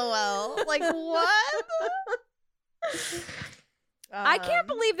 LOL. Like, what? I can't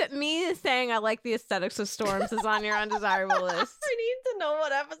believe that me saying I like the aesthetics of storms is on your undesirable list. I need to know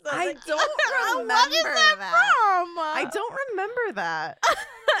what episode. I don't remember What is that from? I don't remember that.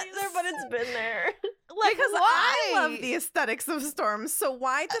 either, but it's been there. Like, Because why? I love the aesthetics of storms. So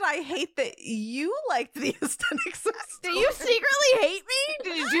why did I hate that you liked the aesthetics of storms? Do you secretly hate me?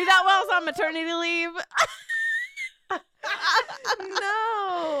 Did you do that while I was on maternity leave?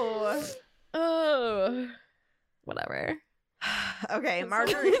 No. Oh, whatever. Okay,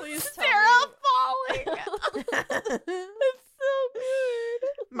 Marguerite. Please tell Sarah me. falling. It's so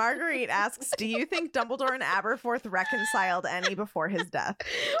good. Marguerite asks, do you think Dumbledore and Aberforth reconciled any before his death?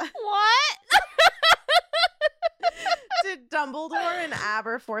 What? Did Dumbledore and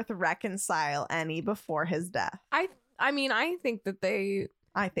Aberforth reconcile any before his death? I mean, I think that they.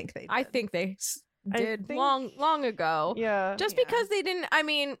 I think they did. I think they did think- long ago. Yeah. Just Yeah. because they didn't. I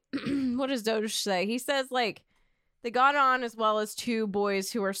mean, what does Doge say? He says like they got on as well as two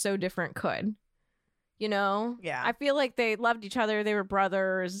boys who are so different could. You know. Yeah. I feel like they loved each other. They were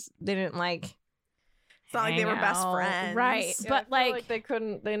brothers. They didn't like. It's not like they were hang best out. friends. Right? Yeah, But I feel like they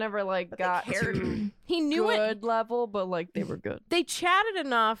couldn't. They never like But they got cared. to he knew it. good level, but like they were good. They chatted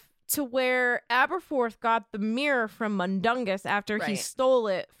enough to where Aberforth got the mirror from Mundungus after he Right. stole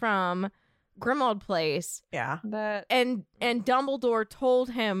it from Grimmauld Place, Yeah. That and Dumbledore told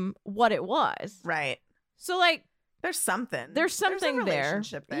him what it was. Right. So like There's something. there's something a there.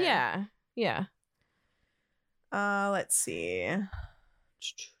 relationship there. Yeah. Yeah. Let's see.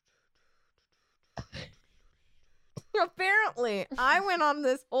 Apparently, I went on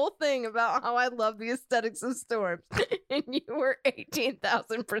this whole thing about how I love the aesthetics of storms, and you were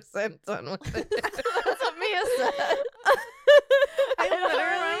 18,000% done with it. That's what Mia said. I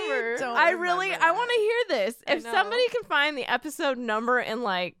remember. don't I remember want to hear this. I If know. somebody can find the episode number and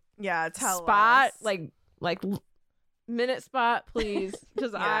like Yeah, tell spot, us. like minute spot, please,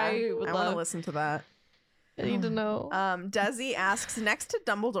 because I would I want to love. listen to that. I need to know. Desi asks, next to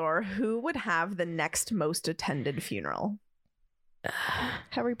Dumbledore, who would have the next most attended funeral?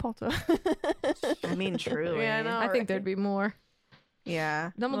 Harry Potter. I mean, truly. Yeah, I know. I think there'd be more. Yeah.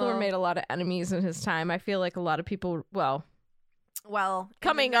 Dumbledore Well- made a lot of enemies in his time. I feel like a lot of people. Well, Well, in the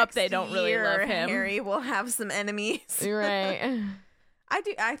Coming up, next they don't really year, love him. Harry will have some enemies. you're right.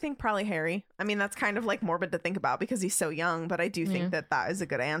 I think probably Harry. I mean, that's kind of like morbid to think about because he's so young, but I do think Yeah. that is a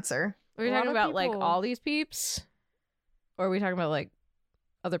good answer. Are we A lot talking of about like people- all these peeps, or are we talking about like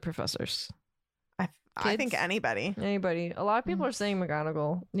other professors? I think Kids? anybody. Anybody. A lot of people are saying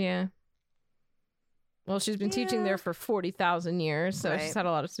McGonagall. Yeah. Well, she's been teaching Yeah. there for 40,000 years, so Right. she's had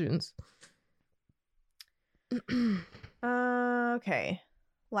a lot of students. Okay.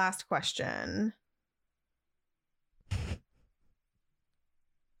 Last question.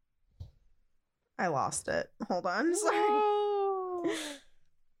 I lost it. Hold on. Sorry.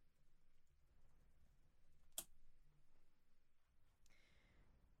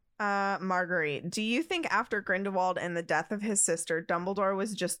 Marguerite, do you think after Grindelwald and the death of his sister, Dumbledore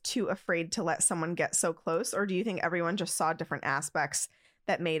was just too afraid to let someone get so close, or do you think everyone just saw different aspects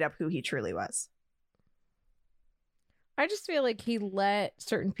that made up who he truly was? I just feel like he let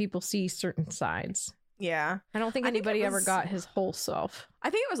certain people see certain sides. Yeah. I don't think I think it anybody ever was- got his whole self. I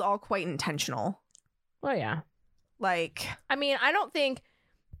think it was all quite intentional. Well, yeah. Like, I mean, I don't think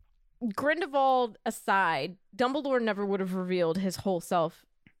Grindelwald aside, Dumbledore never would have revealed his whole self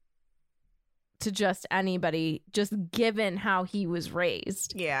to just anybody, just given how he was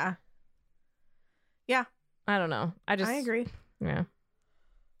raised. yeah. I don't know. I agree. Yeah.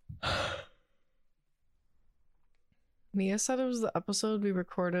 Mia said it was the episode we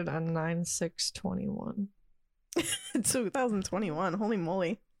recorded on 9/6/21. 2021. Holy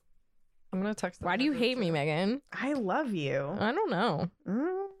moly. I'm gonna text. Why do you hate me, Megan? I love you. I don't know.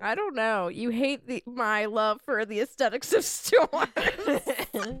 Mm. I don't know. You hate my love for the aesthetics of Star Wars.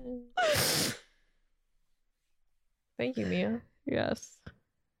 Thank you, Mia. Yes.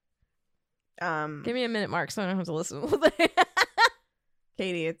 Um, Give me a minute, Mark, so I don't have to listen.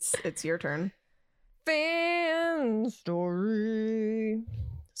 Katie, it's your turn. Fan story.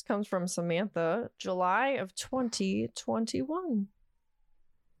 This comes from Samantha, July of 2021.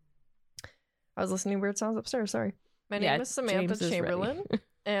 I was listening to Weird Sounds upstairs. Sorry. My Yeah, name is Samantha James is ready. Chamberlain,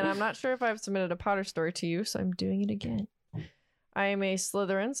 and I'm not sure if I've submitted a Potter story to you, so I'm doing it again. I am a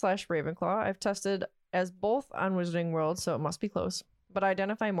Slytherin/Ravenclaw. I've tested as both on Wizarding World, so it must be close, but I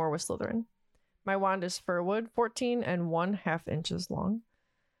identify more with Slytherin. My wand is firwood, 14 and 1/2 inches long.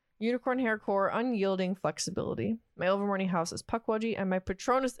 Unicorn hair core, unyielding flexibility. My Ilvermorny house is Puckwudgie, and my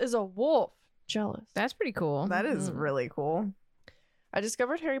Patronus is a wolf. Jealous. That's pretty cool. That is really cool. I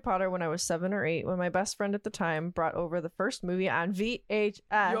discovered Harry Potter when I was 7 or 8 when my best friend at the time brought over the first movie on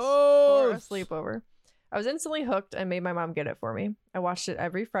VHS for a sleepover. I was instantly hooked and made my mom get it for me. I watched it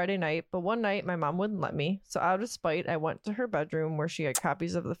every Friday night, but one night my mom wouldn't let me, so out of spite, I went to her bedroom where she had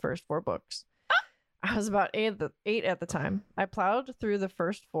copies of the first 4 books. I was about 8 at the time. I plowed through the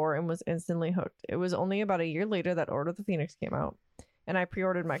first 4 and was instantly hooked. It was only about a year later that Order of the Phoenix came out, and I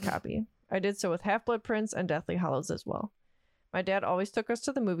pre-ordered my copy. I did so with Half-Blood Prince and Deathly Hallows as well. My dad always took us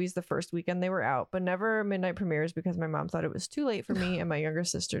to the movies the first weekend they were out, but never midnight premieres because my mom thought it was too late for me and my younger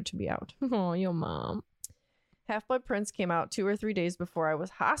sister to be out. Oh, your mom. Half-Blood Prince came out 2 or 3 days before I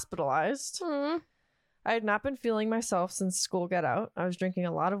was hospitalized. I had not been feeling myself since school got out. I was drinking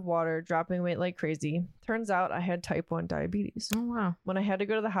a lot of water, dropping weight like crazy. Turns out I had type 1 diabetes. Oh, wow. When I had to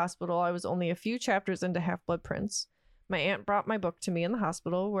go to the hospital, I was only a few chapters into Half-Blood Prince. My aunt brought my book to me in the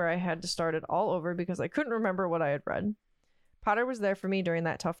hospital, where I had to start it all over because I couldn't remember what I had read. Potter was there for me during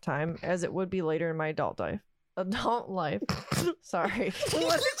that tough time, as it would be later in my adult life. Sorry. What did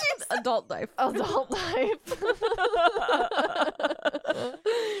you say? Adult life. Adult life.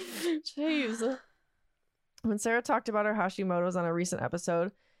 Jeez. When Sarah talked about her Hashimoto's on a recent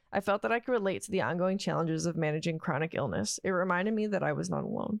episode, I felt that I could relate to the ongoing challenges of managing chronic illness. It reminded me that I was not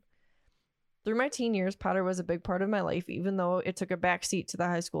alone. Through my teen years, Potter was a big part of my life, even though it took a backseat to the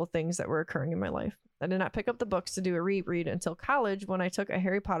high school things that were occurring in my life. I did not pick up the books to do a reread until college when I took a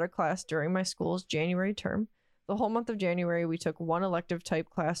Harry Potter class during my school's January term. The whole month of January, we took one elective type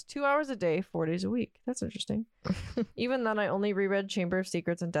class 2 hours a day, 4 days a week. That's interesting. Even then, I only reread Chamber of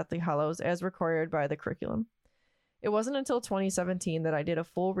Secrets and Deathly Hallows as required by the curriculum. It wasn't until 2017 that I did a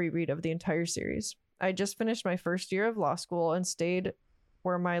full reread of the entire series. I just finished my first year of law school and stayed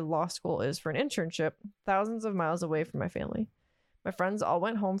where my law school is for an internship, thousands of miles away from my family. My friends all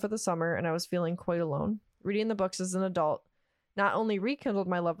went home for the summer, and I was feeling quite alone. Reading the books as an adult not only rekindled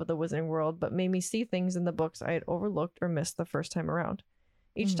my love of the Wizarding World, but made me see things in the books I had overlooked or missed the first time around.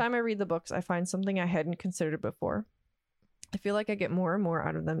 Each time I read the books, I find something I hadn't considered before. I feel like I get more and more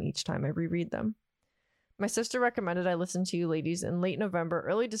out of them each time I reread them. My sister recommended I listen to you ladies in late November,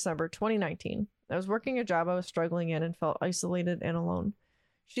 early December 2019. I was working a job I was struggling in and felt isolated and alone.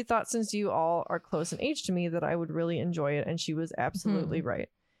 She thought since you all are close in age to me that I would really enjoy it, and she was absolutely right.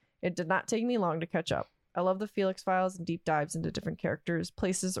 It did not take me long to catch up. I love the Felix Files and deep dives into different characters,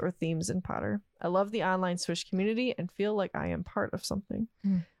 places, or themes in Potter. I love the online Swish community and feel like I am part of something.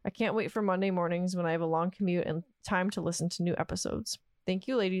 I can't wait for Monday mornings when I have a long commute and time to listen to new episodes. Thank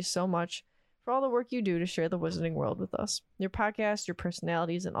you ladies so much for all the work you do to share the Wizarding World with us. Your podcast, your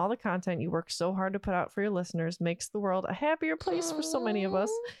personalities, and all the content you work so hard to put out for your listeners makes the world a happier place for so many of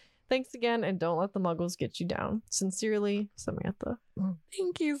us. Thanks again, and don't let the muggles get you down. Sincerely, Samantha.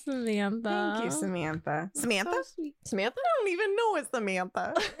 Thank you, Samantha. Thank you, Samantha. Samantha? So sweet. Samantha? I don't even know it's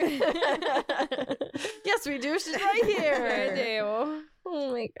Samantha. Yes, we do. She's right here. I do.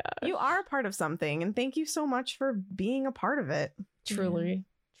 Oh my god. You are a part of something, and thank you so much for being a part of it. Truly,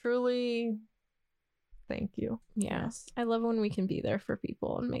 truly, thank you. Yes. I love when we can be there for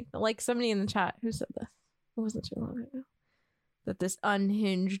people and make them, like somebody in the chat who said this. It wasn't too long ago. That this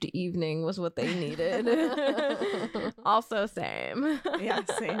unhinged evening was what they needed. Also, same. Yeah,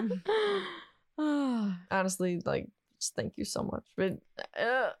 same. Honestly, like, just thank you so much. But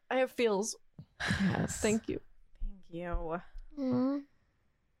I have feels. Yes. Thank you. Thank you. Mm.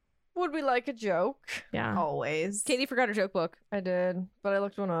 Would we like a joke? Yeah. Always. Katie forgot her joke book. I did, but I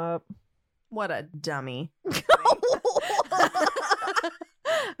looked one up. What a dummy.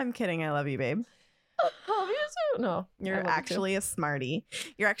 I'm kidding. I love you, babe. Oh, you too? No, I You're love you too. actually a smarty.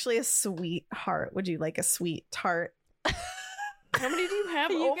 You're actually a sweetheart. Would you like a sweet tart? How many do you have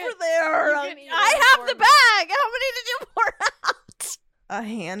You over can- there? you can eat I one have for the me. bag. How many did you pour out? A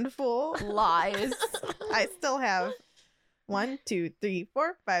handful. Lies. I still have 1, 2, 3,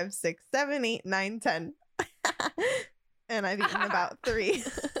 4, 5, 6, 7, 8, 9, 10. And I've eaten about 3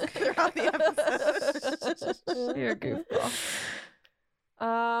 throughout the episode. You're a goofball.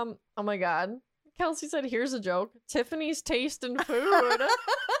 Oh my god. Kelsey said, "Here's a joke. Tiffany's taste in food."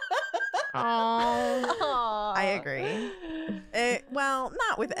 Oh, I agree. Well,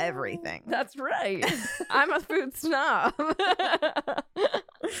 not with everything. that's right. I'm a food snob. Oh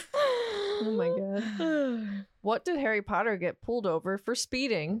my god. What did Harry Potter get pulled over for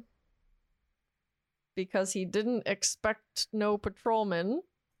speeding? Because he didn't expect no patrolman.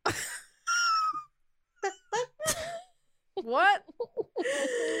 What?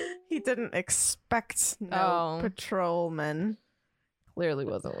 He didn't expect no Oh. patrolman. Clearly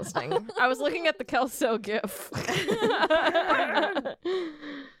wasn't listening. I was looking at the Kelso gif.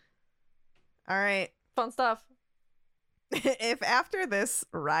 All right. Fun stuff. If after this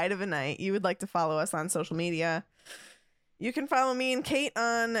ride of a night you would like to follow us on social media, you can follow me and Kate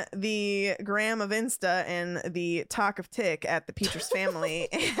on the gram of Insta and the Talk of Tick at the Peters Family.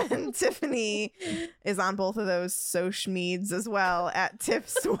 And Tiffany is on both of those social medias as well at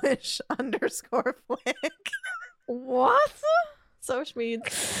 @tiffswish_flick. What? So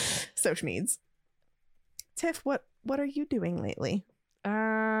Schmeeds. Social medias. Tiff, what are you doing lately?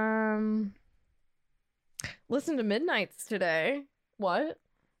 Listen to Midnights today. What?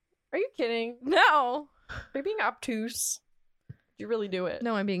 Are you kidding? No. Are you being obtuse? Did you really do it?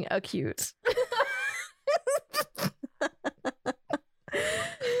 No, I'm being acute. What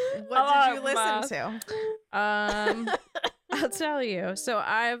did you Hello, listen to? I'll tell you. So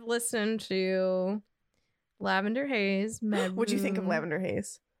I've listened to Lavender Haze. What'd you think of Lavender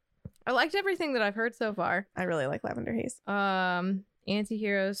Haze? I liked everything that I've heard so far. I really like Lavender Haze.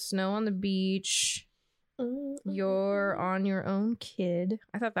 Antiheroes, Snow on the Beach, You're on Your Own Kid.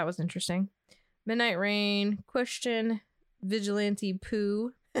 I thought that was interesting. Midnight Rain, Question, Vigilante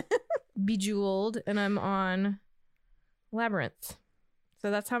Pooh, Bejeweled, and I'm on Labyrinth. So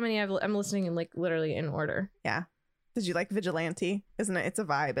that's how many I'm listening in, like, literally in order. Yeah. Did you like Vigilante? Isn't it? It's a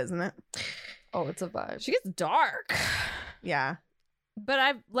vibe, isn't it? Oh, it's a vibe. She gets dark. Yeah. But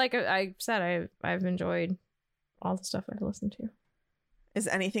I said, I've enjoyed all the stuff I've listened to. Is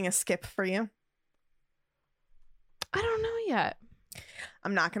anything a skip for you? I don't know yet.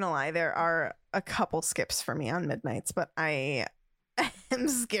 I'm not going to lie. There are a couple skips for me on Midnights, but I am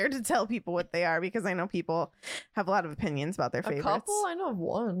scared to tell people what they are because I know people have a lot of opinions about their A favorites. couple? I know of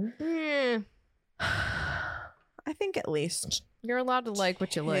one. I think at least You're allowed to like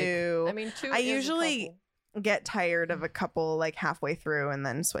what you like. 2. I mean, 2 I is a usually couple. get tired of a couple like halfway through and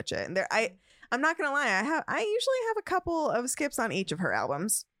then switch it. And I'm not gonna lie, I usually have a couple of skips on each of her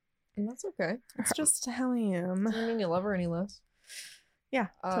albums. And that's okay. It's just how I am. Doesn't mean you love her any less. Yeah,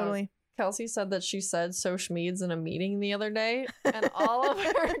 totally. Kelsey said that she said so schmeeds in a meeting the other day, and all of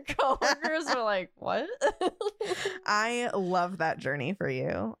her coworkers were like, "What?" I love that journey for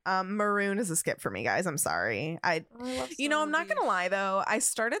you. Maroon is a skip for me, guys. I'm sorry. I love I'm not gonna lie though. I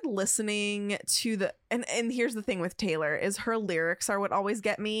started listening to the and here's the thing with Taylor is her lyrics are what always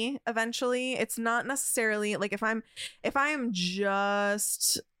get me eventually. It's not necessarily like if I'm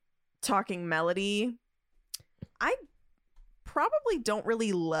just talking melody, I probably don't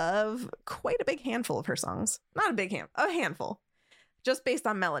really love quite a big handful of her songs. Not a handful. Just based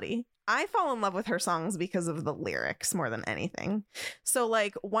on melody. I fall in love with her songs because of the lyrics more than anything. So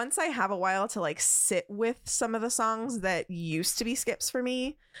like once I have a while to like sit with some of the songs that used to be skips for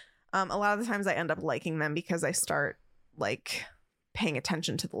me, a lot of the times I end up liking them because I start like paying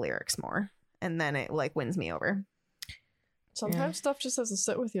attention to the lyrics more, and then it like wins me over. Sometimes stuff just has to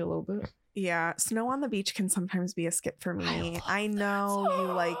sit with you a little bit. Yeah, Snow on the Beach can sometimes be a skip for me. I know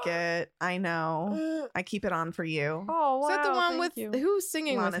you like it. I know. I keep it on for you. Oh, wow. Is that the one with you. who's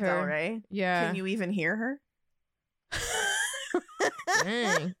singing Lana with Del her? Rey. Yeah. Can you even hear her?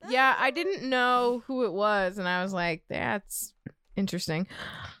 Dang. Yeah, I didn't know who it was, and I was like, that's interesting.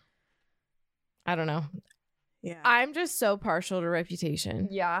 I don't know. Yeah. I'm just so partial to Reputation.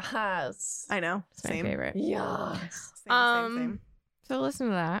 Yes. I know. It's my Same. favorite. Yes. Same. So listen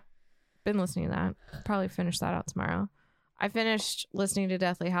to that. Been listening to that. Probably finish that out tomorrow. I finished listening to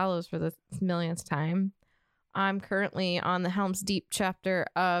Deathly Hallows for the millionth time. I'm currently on the Helm's Deep chapter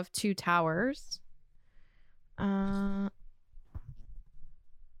of Two Towers.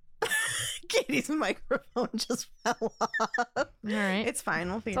 Katie's microphone just fell off. All right. It's fine.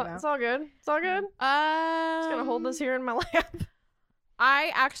 We'll figure it out. It's all good. It's all good. Just gonna hold this here in my lap.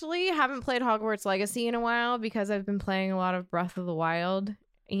 I actually haven't played Hogwarts Legacy in a while because I've been playing a lot of Breath of the Wild,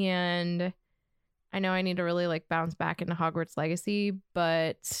 and I know I need to really like bounce back into Hogwarts Legacy,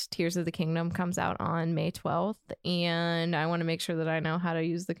 but Tears of the Kingdom comes out on May 12th, and I want to make sure that I know how to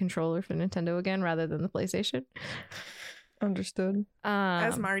use the controller for Nintendo again rather than the PlayStation. Understood.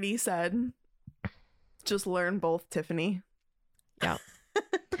 As Marty said, just learn both, Tiffany.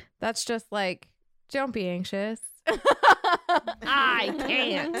 That's just like, don't be anxious. I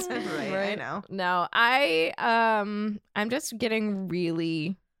can't. Right, I know. No, I'm just getting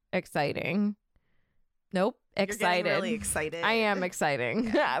really exciting. Nope. Excited. You're getting really excited. I am exciting.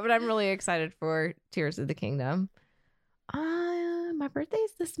 But I'm really excited for Tears of the Kingdom. My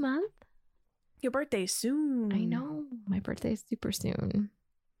birthday's this month. Your birthday's soon. I know. My birthday's super soon.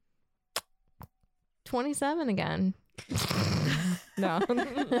 27 again. No.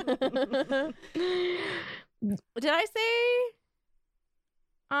 Did I say?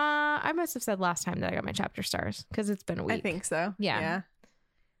 I must have said last time that I got my chapter stars because it's been a week. I think so. Yeah.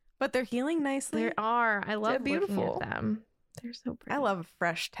 But they're healing nicely. They are. I love beautiful. looking at them. They're so pretty. I love a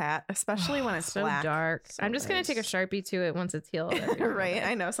fresh tat, especially when it's so black. dark. So I'm just gonna take a Sharpie to it once it's healed. Right.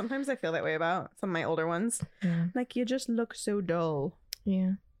 I know. Sometimes I feel that way about some of my older ones. Yeah. Like, you just look so dull.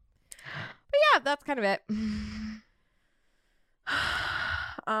 Yeah. But yeah, that's kind of it.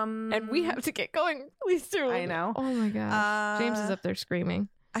 And we have to get going really soon. I know. Oh my gosh. James is up there screaming.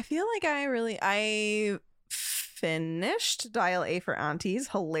 I feel like I finished Dial A for Aunties,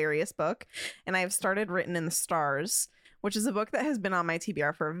 hilarious book, and I've started Written in the Stars, which is a book that has been on my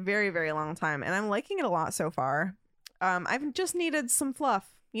TBR for a very, very long time, and I'm liking it a lot so far. I've just needed some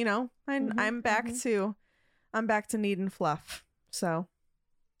fluff, you know. I'm back to needing fluff. So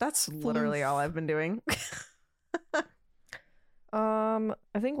that's literally all I've been doing.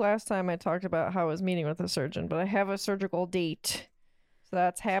 I think last time I talked about how I was meeting with a surgeon, but I have a surgical date. So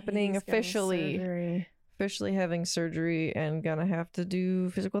that's happening He's getting officially. surgery. Officially having surgery and gonna have to do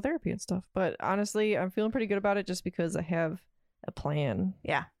physical therapy and stuff. But honestly, I'm feeling pretty good about it just because I have a plan.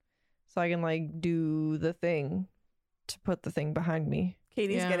 Yeah. So I can like do the thing to put the thing behind me.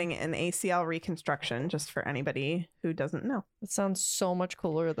 Katie's Yeah. getting an ACL reconstruction, just for anybody who doesn't know. It sounds so much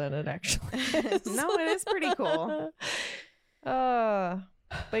cooler than it actually is. No, it is pretty cool.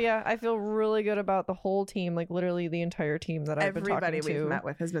 But yeah, I feel really good about the whole team, like literally the entire team that I've been Everybody talking to. we've met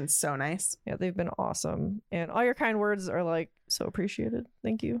with has been so nice. Yeah, they've been awesome. And all your kind words are like so appreciated.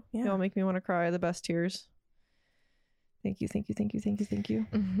 Thank you. Yeah. Y'all make me want to cry the best tears. Thank you, thank you, thank you, thank you, thank you.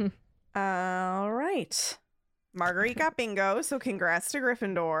 All right. Marguerite got bingo, so congrats to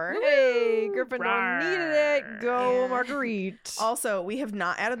Gryffindor. Hey, Gryffindor needed it. Go, Yeah. Marguerite. Also, we have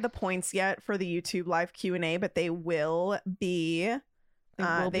not added the points yet for the YouTube live Q&A, but they will be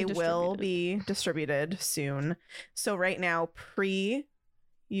distributed soon. So right now, pre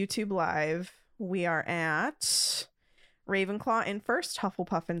YouTube live, we are at Ravenclaw in first,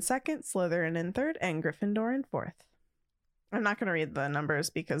 Hufflepuff in second, Slytherin in third, and Gryffindor in fourth. I'm not going to read the numbers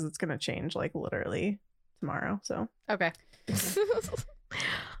because it's going to change like literally tomorrow. So Okay.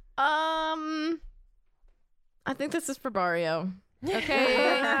 I think this is for Barrio.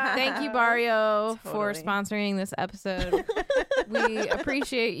 Okay. Thank you, Barrio, for Totally. sponsoring this episode. We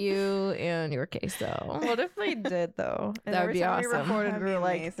appreciate you and your queso. What if they did though? And That would every be time we awesome. recorded, That'd we be were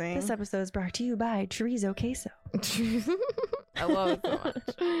like, amazing. "This episode is brought to you by Chorizo Queso." I love it so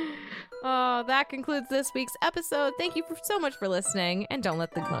much. Oh, that concludes this week's episode. Thank you so much for listening, and don't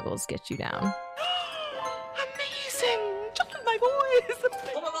let the muggles get you down. Amazing! Just my voice!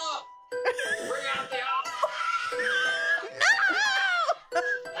 Pull it up! Bring out the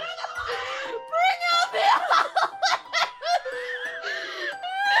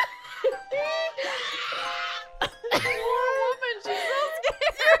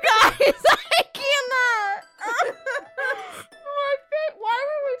Guys, I cannot. Why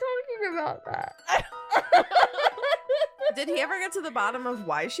were we talking about that? Did he ever get to the bottom of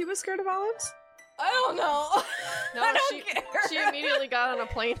why she was scared of olives? I don't know. No, I don't she, care. she immediately got on a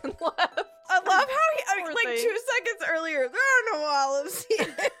plane and left. I love how he, Poor like thing. 2 seconds earlier, there are no olives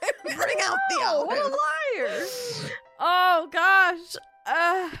here. Bring out the Oh, what olives. a liar! Oh gosh,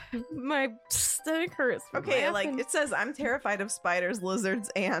 my stomach hurts. from Okay, like laughing. it says, I'm terrified of spiders,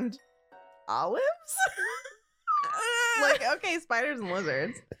 lizards, and olives. Like, okay, spiders and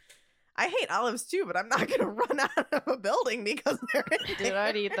lizards. I hate olives too, but I'm not gonna run out of a building because they're in Dude, there.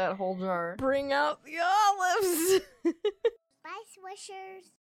 I'd eat that whole jar. bring out the olives. Bye, Swishers.